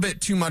little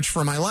bit too much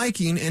for my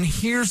liking. And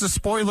here's a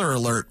spoiler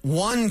alert.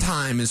 One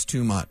time is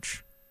too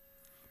much.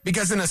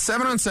 Because in a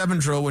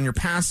 7-on-7 drill, when you're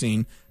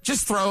passing,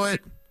 just throw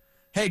it.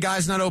 Hey,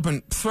 guy's not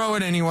open. Throw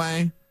it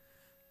anyway.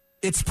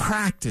 It's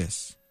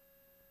practice.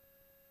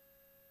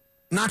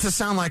 Not to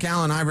sound like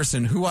Allen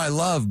Iverson, who I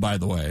love, by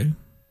the way.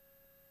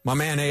 My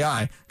man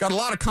AI. Got a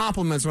lot of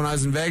compliments when I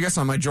was in Vegas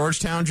on my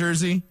Georgetown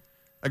jersey.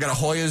 I got a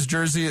Hoyas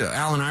jersey, an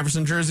Allen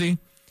Iverson jersey.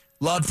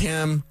 Loved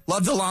him.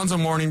 Loved Alonzo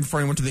Mourning before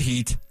he went to the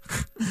Heat.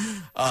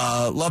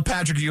 Loved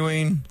Patrick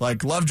Ewing.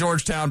 Loved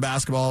Georgetown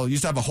basketball.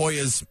 Used to have a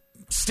Hoyas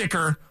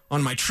sticker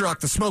on my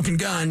truck, the Smoking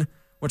Gun,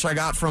 which I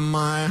got from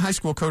my high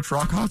school coach,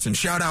 Rock Hodgson.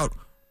 Shout out,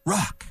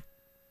 Rock.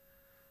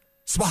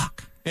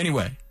 Spock.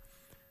 Anyway.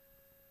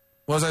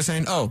 What was I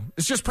saying? Oh,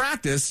 it's just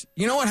practice.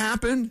 You know what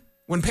happened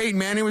when Peyton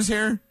Manning was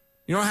here?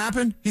 You know what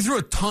happened? He threw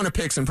a ton of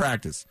picks in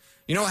practice.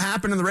 You know what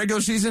happened in the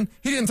regular season?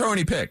 He didn't throw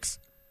any picks.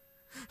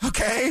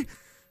 Okay?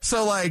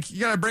 So,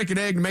 you got to break an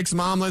egg and make some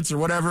omelets or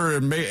whatever,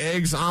 and make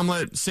eggs,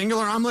 omelet,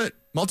 singular omelet,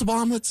 multiple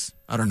omelets?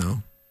 I don't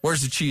know.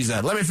 Where's the cheese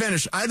at? Let me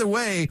finish. Either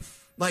way,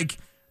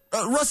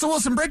 Russell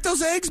Wilson, break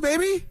those eggs,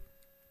 baby.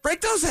 Break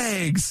those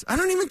eggs. I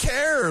don't even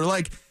care.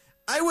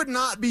 I would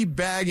not be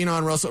bagging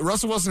on Russell.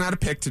 Russell Wilson had a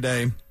pick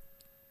today.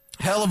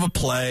 Hell of a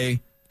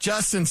play.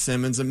 Justin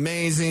Simmons,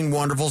 amazing,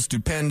 wonderful,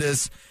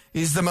 stupendous.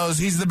 He's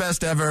the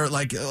best ever.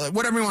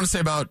 Whatever you want to say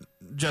about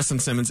Justin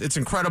Simmons, it's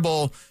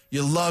incredible.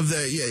 You love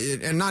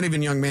and not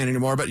even young man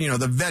anymore, but,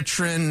 the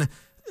veteran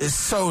is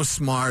so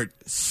smart,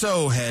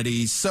 so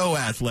heady, so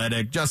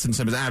athletic. Justin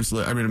Simmons,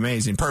 absolutely,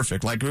 amazing,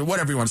 perfect.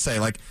 Whatever you want to say.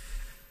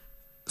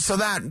 So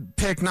that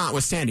pick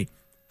notwithstanding,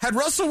 had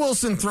Russell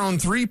Wilson thrown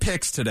 3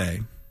 picks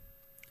today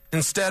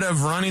instead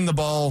of running the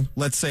ball,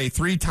 let's say,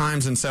 3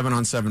 times in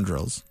 7-on-7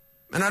 drills,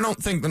 and I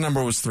don't think the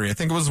number was 3. I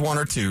think it was 1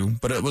 or 2,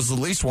 but it was at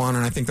least 1,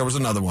 and I think there was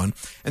another one.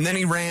 And then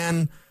he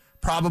ran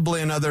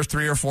probably another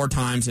 3 or 4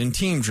 times in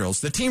team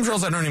drills. The team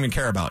drills I don't even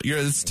care about.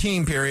 It's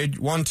team period,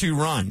 1-2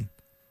 run.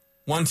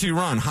 1-2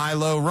 run,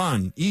 high-low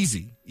run.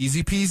 Easy.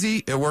 Easy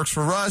peasy. It works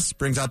for Russ,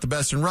 brings out the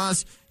best in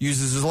Russ,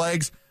 uses his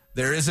legs.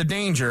 There is a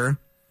danger.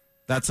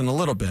 That's in a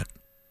little bit.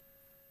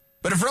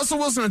 But if Russell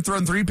Wilson had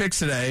thrown 3 picks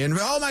today, and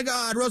oh my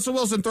God, Russell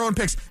Wilson throwing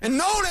picks, and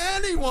known to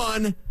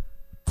anyone,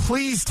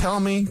 please tell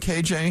me,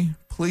 KJ,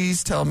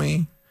 please tell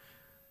me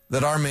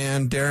that our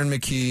man, Darren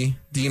McKee,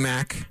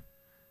 D-Mac,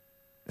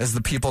 as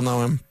the people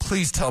know him,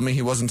 please tell me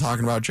he wasn't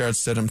talking about Jarrett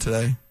Stidham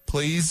today.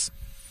 Please?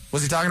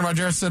 Was he talking about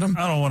Jarrett Stidham?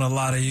 I don't want to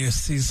lie to you,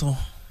 Cecil.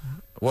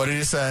 What did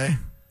he say?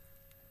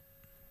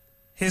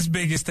 His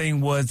biggest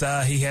thing was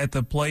he had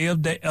the play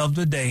of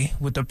the day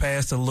with the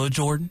pass to Lil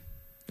Jordan.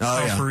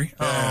 Oh, Humphrey.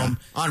 Yeah.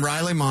 On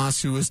Riley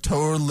Moss, who was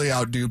totally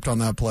outduped on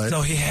that play.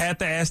 So he had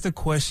to ask the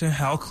question,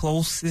 how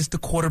close is the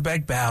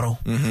quarterback battle?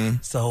 Mm-hmm.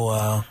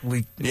 So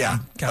we kind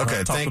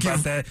of talked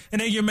about that.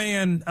 And then your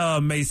man,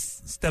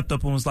 Mace, stepped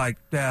up and was like,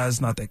 yeah, it's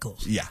not that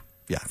close. Yeah.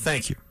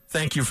 Thank you.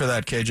 Thank you for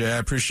that, KJ. I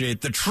appreciate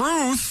the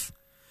truth.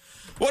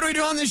 What do we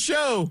do on this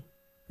show?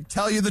 We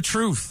tell you the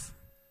truth.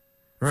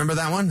 Remember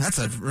that one?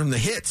 That's from the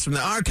hits, from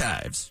the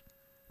archives.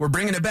 We're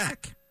bringing it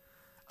back.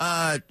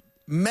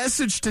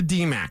 Message to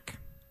D-Mac.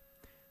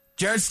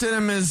 Jarrett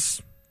Stidham is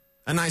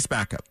a nice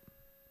backup.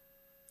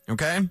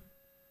 Okay?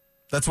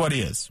 That's what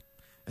he is.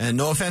 And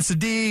no offense to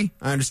D,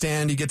 I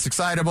understand he gets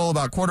excitable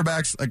about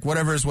quarterbacks,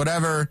 whatever is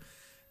whatever.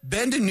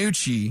 Ben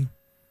DiNucci,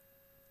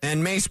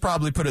 and Mace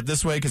probably put it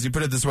this way because he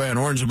put it this way on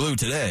Orange and Blue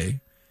today.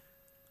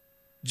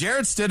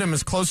 Jarrett Stidham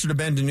is closer to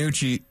Ben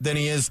DiNucci than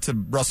he is to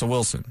Russell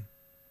Wilson.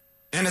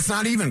 And it's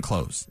not even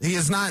close.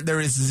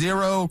 There is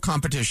zero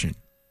competition.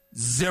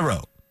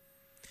 Zero.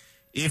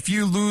 If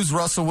you lose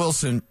Russell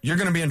Wilson, you're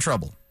going to be in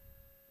trouble.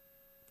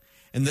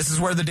 And this is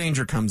where the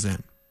danger comes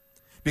in.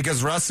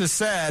 Because Russ has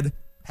said,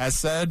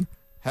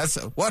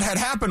 what had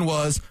happened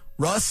was,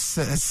 Russ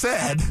has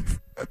said,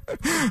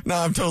 no,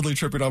 I'm totally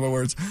tripping on my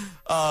words.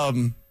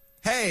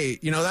 Hey,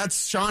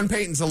 that's Sean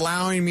Payton's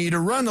allowing me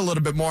to run a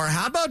little bit more.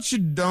 How about you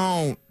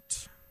don't?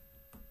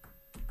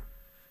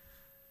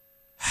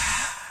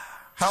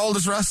 How old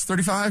is Russ?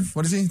 35?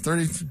 What is he?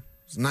 30?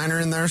 Is Niner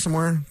in there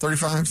somewhere?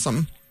 35?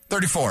 Something?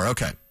 34.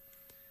 Okay.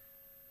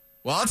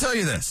 Well, I'll tell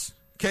you this.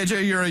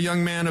 KJ, you're a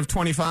young man of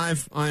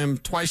 25. I am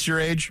twice your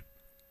age.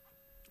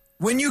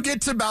 When you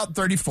get to about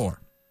 34,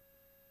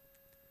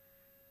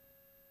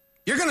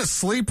 you're going to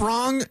sleep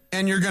wrong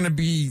and you're going to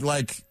be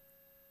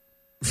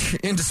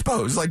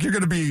indisposed. You're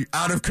going to be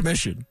out of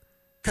commission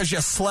because you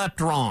slept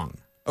wrong.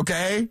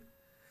 Okay?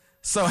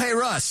 So, hey,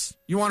 Russ,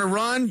 you want to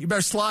run? You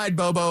better slide,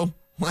 Bobo.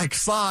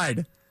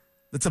 Slide.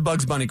 That's a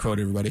Bugs Bunny quote,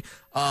 everybody.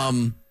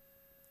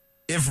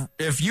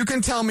 If you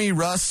can tell me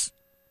Russ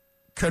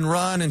can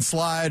run and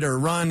slide or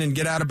run and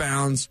get out of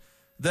bounds,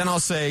 then I'll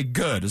say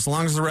good, as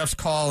long as the refs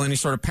call any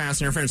sort of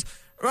pass interference.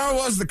 Remember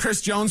what was the Chris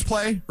Jones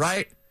play,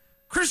 right?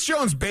 Chris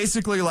Jones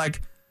basically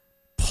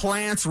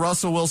plants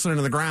Russell Wilson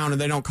into the ground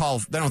and they don't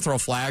throw a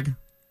flag.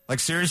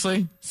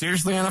 Seriously?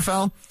 Seriously,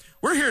 NFL?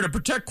 We're here to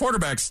protect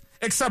quarterbacks,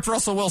 except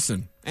Russell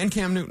Wilson and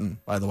Cam Newton,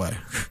 by the way.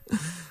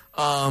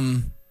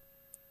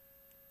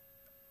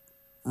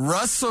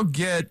 Russ will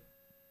get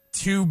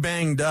too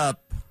banged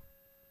up.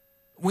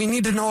 We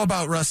need to know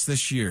about Russ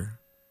this year.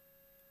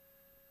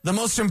 The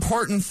most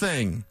important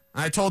thing,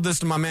 I told this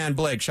to my man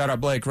Blake, shout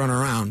out Blake, running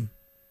around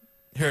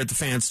here at the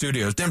Fan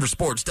Studios,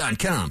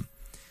 denversports.com.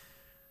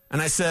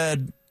 And I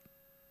said,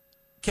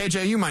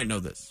 KJ, you might know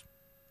this.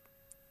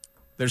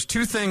 There's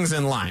two things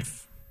in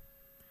life.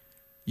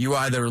 You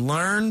either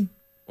learn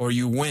or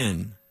you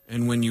win.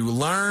 And when you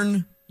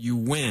learn, you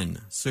win.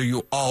 So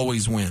you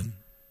always win.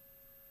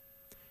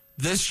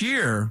 This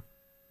year,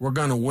 we're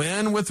going to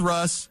win with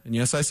Russ, and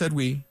yes, I said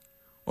we,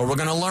 or we're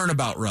going to learn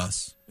about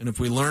Russ. And if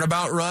we learn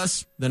about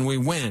Russ, then we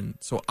win.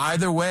 So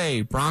either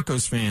way,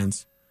 Broncos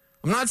fans,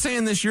 I'm not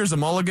saying this year's a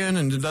mulligan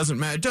and it doesn't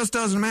matter. It just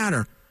doesn't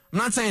matter. I'm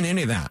not saying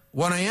any of that.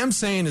 What I am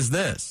saying is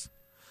this.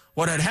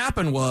 What had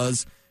happened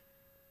was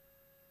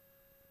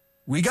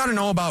we got to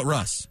know about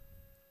Russ.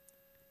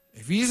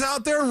 If he's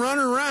out there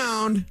running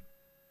around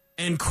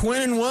and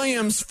Quinn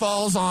Williams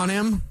falls on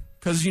him,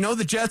 because you know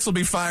the Jets will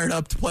be fired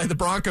up to play the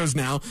Broncos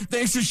now,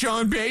 thanks to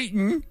Sean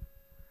Payton.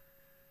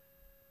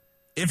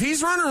 If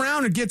he's running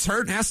around and gets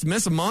hurt and has to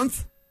miss a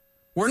month,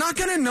 we're not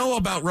going to know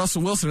about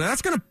Russell Wilson. And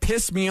that's going to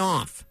piss me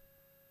off.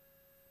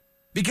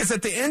 Because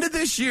at the end of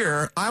this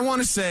year, I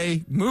want to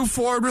say move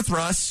forward with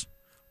Russ,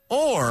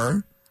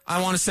 or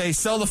I want to say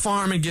sell the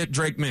farm and get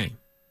Drake May.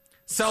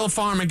 Sell the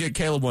farm and get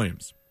Caleb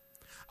Williams.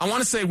 I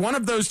want to say one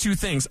of those two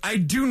things. I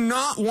do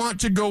not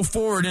want to go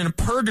forward in a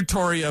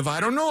purgatory of,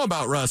 I don't know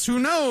about Russ. Who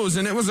knows?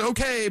 And it was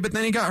okay, but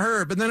then he got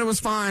hurt, but then it was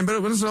fine, but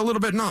it was a little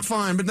bit not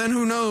fine, but then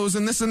who knows?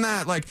 And this and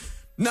that. Like,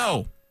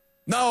 no,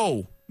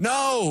 none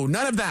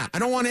of that. I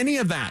don't want any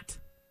of that.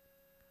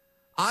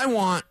 I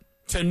want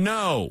to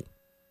know,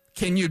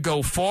 can you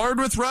go forward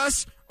with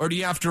Russ, or do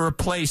you have to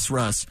replace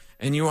Russ?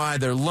 And you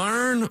either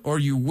learn or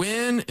you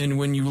win, and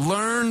when you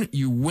learn,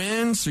 you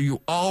win, so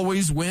you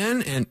always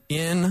win. And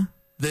in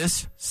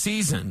this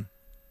season,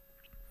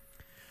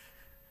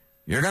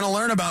 you're going to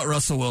learn about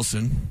Russell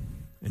Wilson,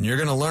 and you're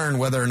going to learn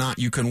whether or not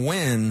you can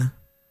win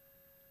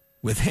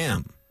with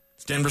him.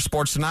 It's Denver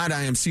Sports Tonight.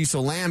 I am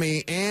Cecil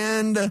Lammy,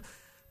 and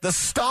the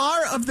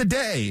star of the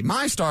day,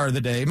 my star of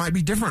the day, might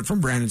be different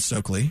from Brandon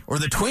Stokely or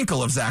the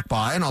twinkle of Zach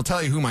Bye, and I'll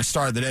tell you who my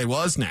star of the day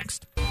was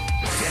next.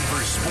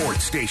 Denver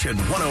Sports Station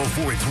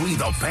 104.3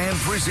 The Fan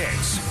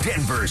presents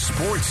Denver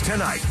Sports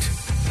Tonight.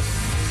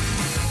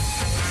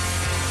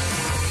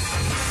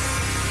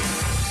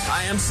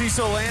 I am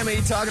Cecil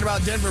Lammy talking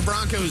about Denver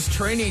Broncos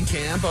training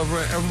camp.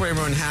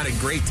 Everyone had a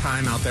great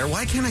time out there.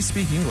 Why can't I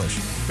speak English?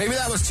 Maybe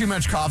that was too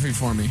much coffee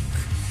for me.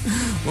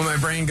 When my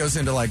brain goes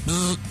into like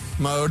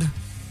mode.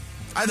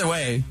 Either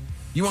way,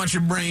 you want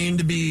your brain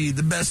to be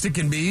the best it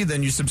can be,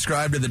 then you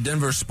subscribe to the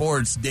Denver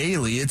Sports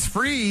Daily. It's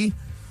free.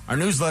 Our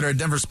newsletter at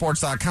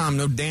denversports.com,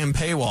 no damn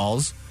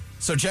paywalls.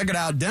 So check it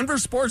out,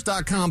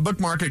 denversports.com,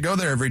 bookmark it, go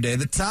there every day.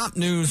 The top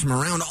news from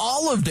around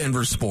all of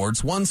Denver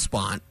sports, one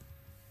spot,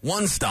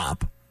 one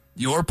stop,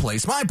 your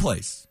place, my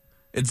place.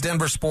 It's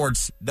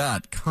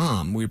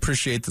denversports.com. We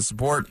appreciate the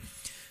support.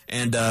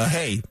 And,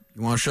 hey,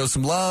 you want to show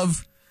some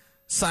love?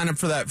 Sign up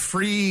for that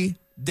free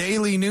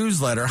daily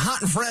newsletter,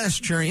 hot and fresh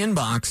to your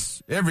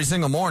inbox every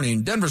single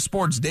morning. Denver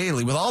Sports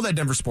Daily with all that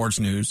Denver sports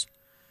news.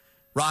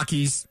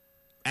 Rockies,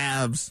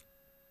 Avs,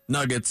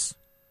 Nuggets,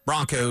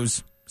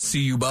 Broncos,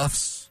 CU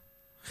Buffs,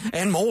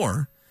 and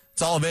more.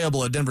 It's all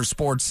available at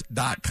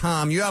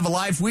denversports.com. You have a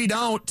life, we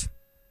don't.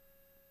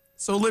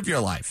 So live your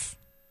life.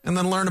 And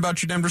then learn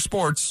about your Denver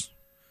sports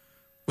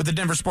with the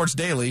Denver Sports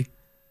Daily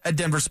at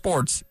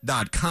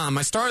denversports.com.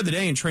 My star of the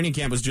day in training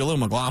camp was Jaleel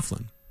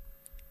McLaughlin.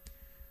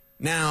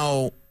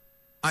 Now,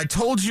 I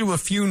told you a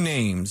few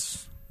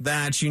names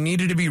that you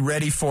needed to be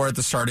ready for at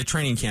the start of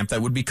training camp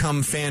that would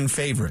become fan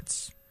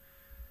favorites.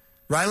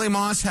 Riley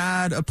Moss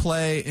had a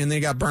play, and they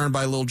got burned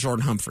by Lil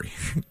Jordan Humphrey.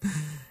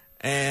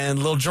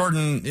 And Lil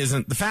Jordan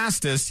isn't the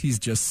fastest, he's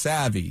just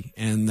savvy.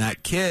 And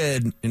that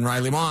kid in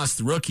Riley Moss,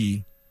 the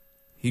rookie,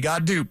 he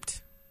got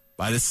duped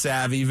by the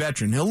savvy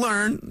veteran. He'll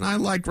learn. I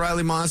like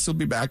Riley Moss, he'll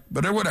be back,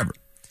 but whatever.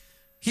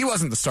 He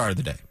wasn't the star of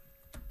the day.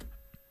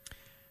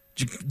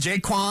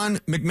 Jaquan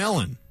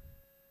McMillan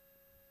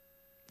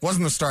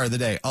wasn't the star of the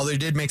day, although he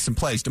did make some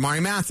plays.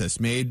 Damari Mathis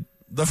made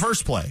the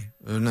first play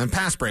in a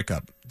pass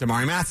breakup.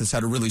 Damari Mathis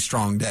had a really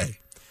strong day.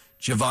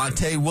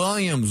 Javonte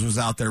Williams was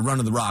out there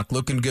running the rock,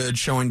 looking good,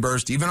 showing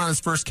burst. Even on his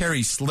first carry,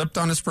 he slipped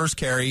on his first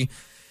carry,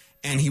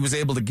 and he was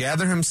able to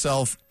gather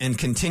himself and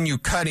continue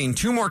cutting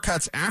 2 more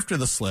cuts after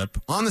the slip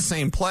on the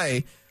same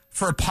play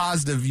for a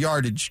positive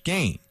yardage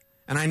gain.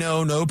 And I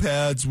know no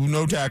pads,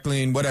 no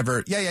tackling,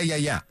 whatever.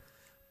 Yeah.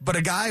 But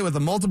a guy with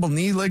a multiple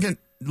knee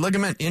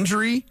ligament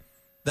injury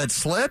that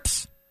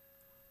slips,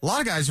 a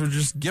lot of guys were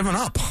just giving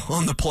up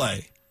on the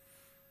play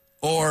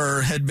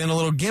or had been a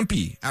little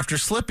gimpy after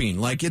slipping.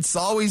 Like, it's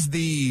always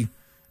the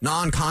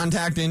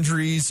non-contact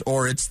injuries,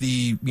 or it's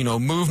the,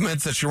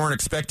 movements that you weren't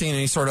expecting,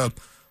 any sort of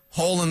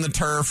hole in the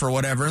turf or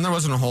whatever. And there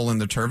wasn't a hole in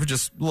the turf,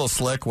 just a little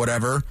slick,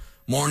 whatever.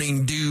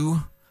 Morning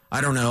dew,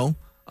 I don't know.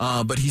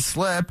 But he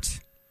slipped.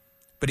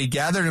 But he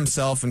gathered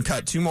himself and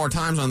cut 2 more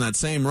times on that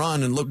same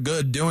run and looked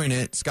good doing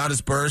it. He's got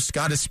his burst,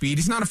 got his speed.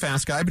 He's not a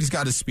fast guy, but he's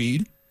got his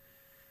speed.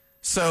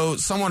 So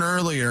someone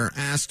earlier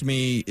asked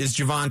me, is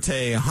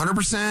Javonte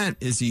 100%?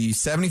 Is he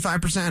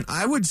 75%?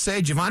 I would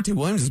say Javonte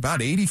Williams is about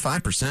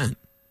 85%.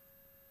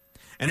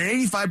 And an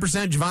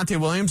 85% Javonte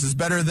Williams is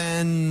better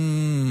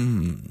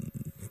than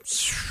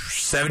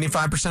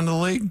 75% of the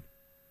league.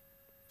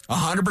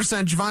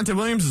 100% Javonte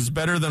Williams is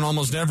better than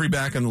almost every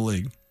back in the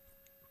league.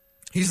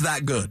 He's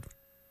that good.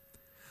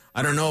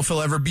 I don't know if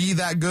he'll ever be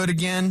that good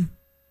again.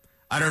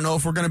 I don't know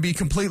if we're going to be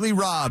completely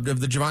robbed of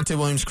the Javonte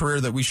Williams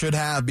career that we should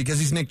have because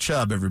he's Nick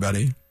Chubb,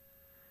 everybody.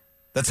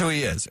 That's who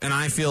he is. And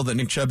I feel that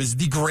Nick Chubb is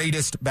the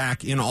greatest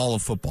back in all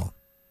of football.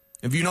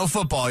 If you know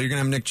football, you're going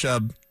to have Nick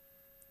Chubb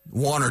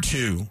 1 or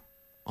 2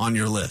 on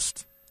your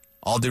list.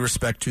 All due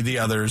respect to the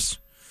others.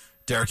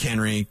 Derrick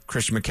Henry,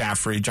 Christian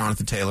McCaffrey,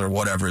 Jonathan Taylor,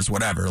 whatever is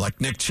whatever.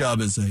 Like, Nick Chubb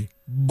is a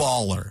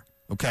baller,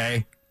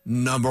 okay?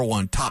 Number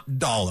 1, top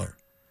dollar.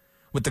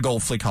 With the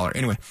gold flea collar.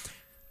 Anyway,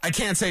 I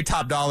can't say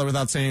top dollar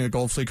without saying the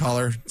gold flea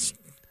collar.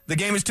 The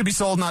game is to be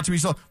sold, not to be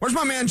sold. Where's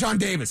my man John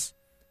Davis?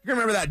 You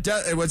remember that?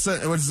 It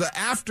was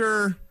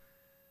after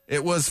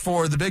it was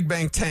for the Big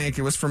Bang Tank.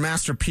 It was for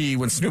Master P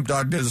when Snoop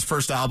Dogg did his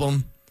first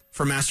album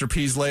for Master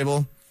P's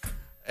label.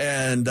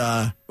 And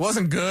it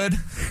wasn't good,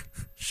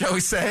 shall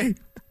we say.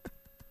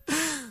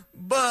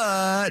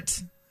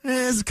 But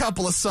there's a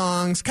couple of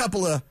songs,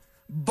 couple of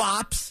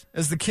bops,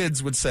 as the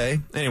kids would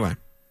say. Anyway.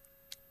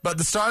 But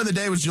the star of the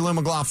day was Jaleel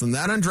McLaughlin.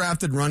 That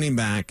undrafted running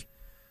back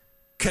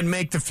can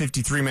make the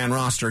 53-man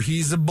roster.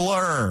 He's a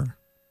blur,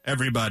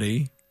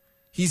 everybody.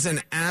 He's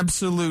an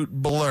absolute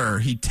blur.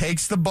 He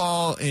takes the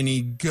ball and he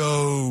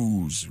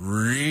goes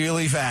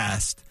really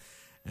fast.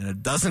 And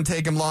it doesn't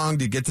take him long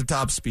to get to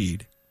top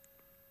speed.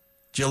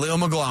 Jaleel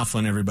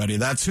McLaughlin, everybody.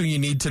 That's who you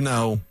need to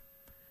know.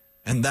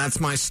 And that's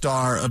my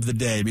star of the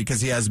day because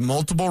he has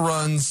multiple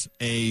runs,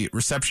 a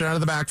reception out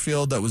of the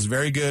backfield that was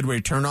very good where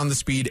he turned on the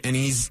speed, and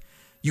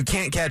you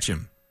can't catch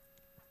him.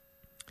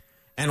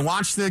 And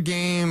watch the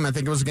game. I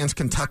think it was against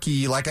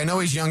Kentucky. Like, I know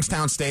he's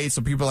Youngstown State,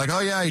 so people are like, oh,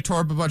 yeah, he tore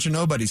up a bunch of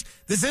nobodies.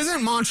 This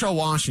isn't Montreal,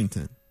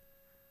 Washington,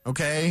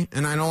 okay?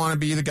 And I don't want to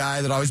be the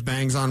guy that always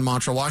bangs on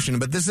Montreal, Washington,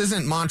 but this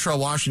isn't Montreal,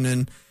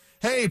 Washington.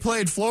 Hey, he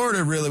played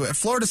Florida really well.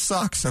 Florida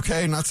sucks,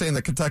 okay? Not saying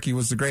that Kentucky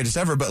was the greatest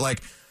ever, but,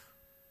 like,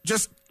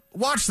 just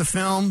watch the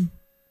film.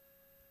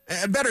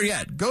 Better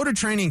yet, go to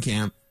training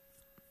camp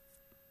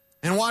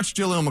and watch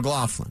Jaleel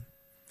McLaughlin.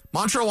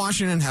 Montreal,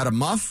 Washington had a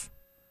muff.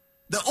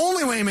 The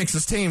only way he makes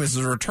his team is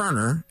as a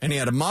returner, and he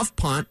had a muff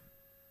punt.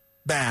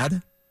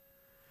 Bad.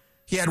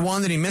 He had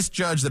one that he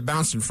misjudged that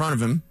bounced in front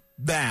of him.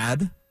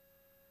 Bad.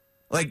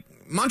 Like,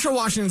 Montreal,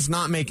 Washington's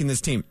not making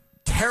this team.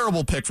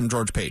 Terrible pick from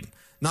George Payton.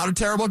 Not a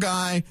terrible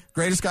guy,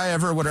 greatest guy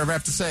ever, whatever I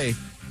have to say.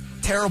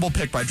 Terrible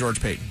pick by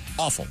George Payton.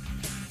 Awful.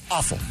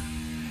 Awful.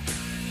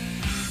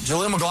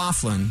 Jaleel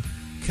McLaughlin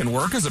can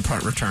work as a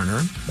punt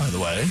returner, by the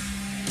way,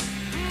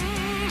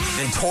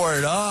 and tore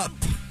it up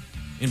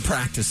in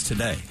practice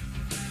today.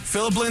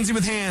 Phillip Lindsay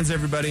with hands,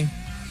 everybody.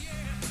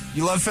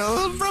 You love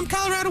Phillip from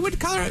Colorado, went to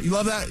Colorado. You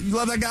love that? You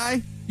love that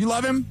guy? You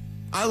love him?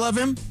 I love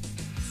him.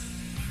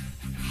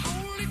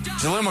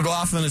 Jaleel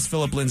McLaughlin is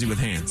Phillip Lindsay with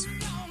hands.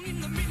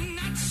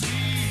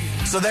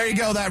 So there you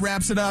go. That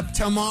wraps it up.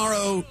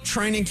 Tomorrow,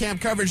 training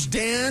camp coverage.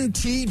 Dan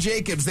T.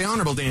 Jacobs, the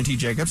Honorable Dan T.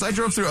 Jacobs. I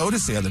drove through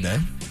Otis the other day.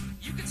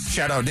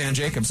 Shout out Dan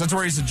Jacobs. That's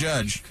where he's a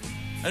judge.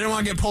 I didn't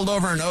want to get pulled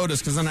over in Otis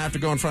because then I have to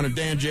go in front of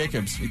Dan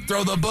Jacobs. He'd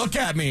throw the book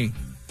at me.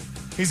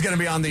 He's going to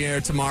be on the air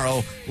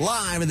tomorrow,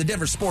 live in the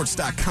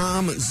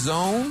DenverSports.com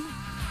zone.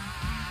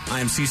 I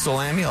am Cecil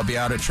Lammey. I'll be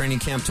out at training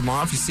camp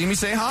tomorrow. If you see me,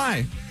 say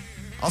hi.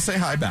 I'll say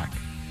hi back.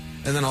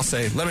 And then I'll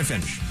say, let me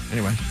finish.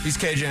 Anyway, he's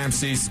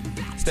KJMC's.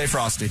 Stay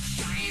frosty.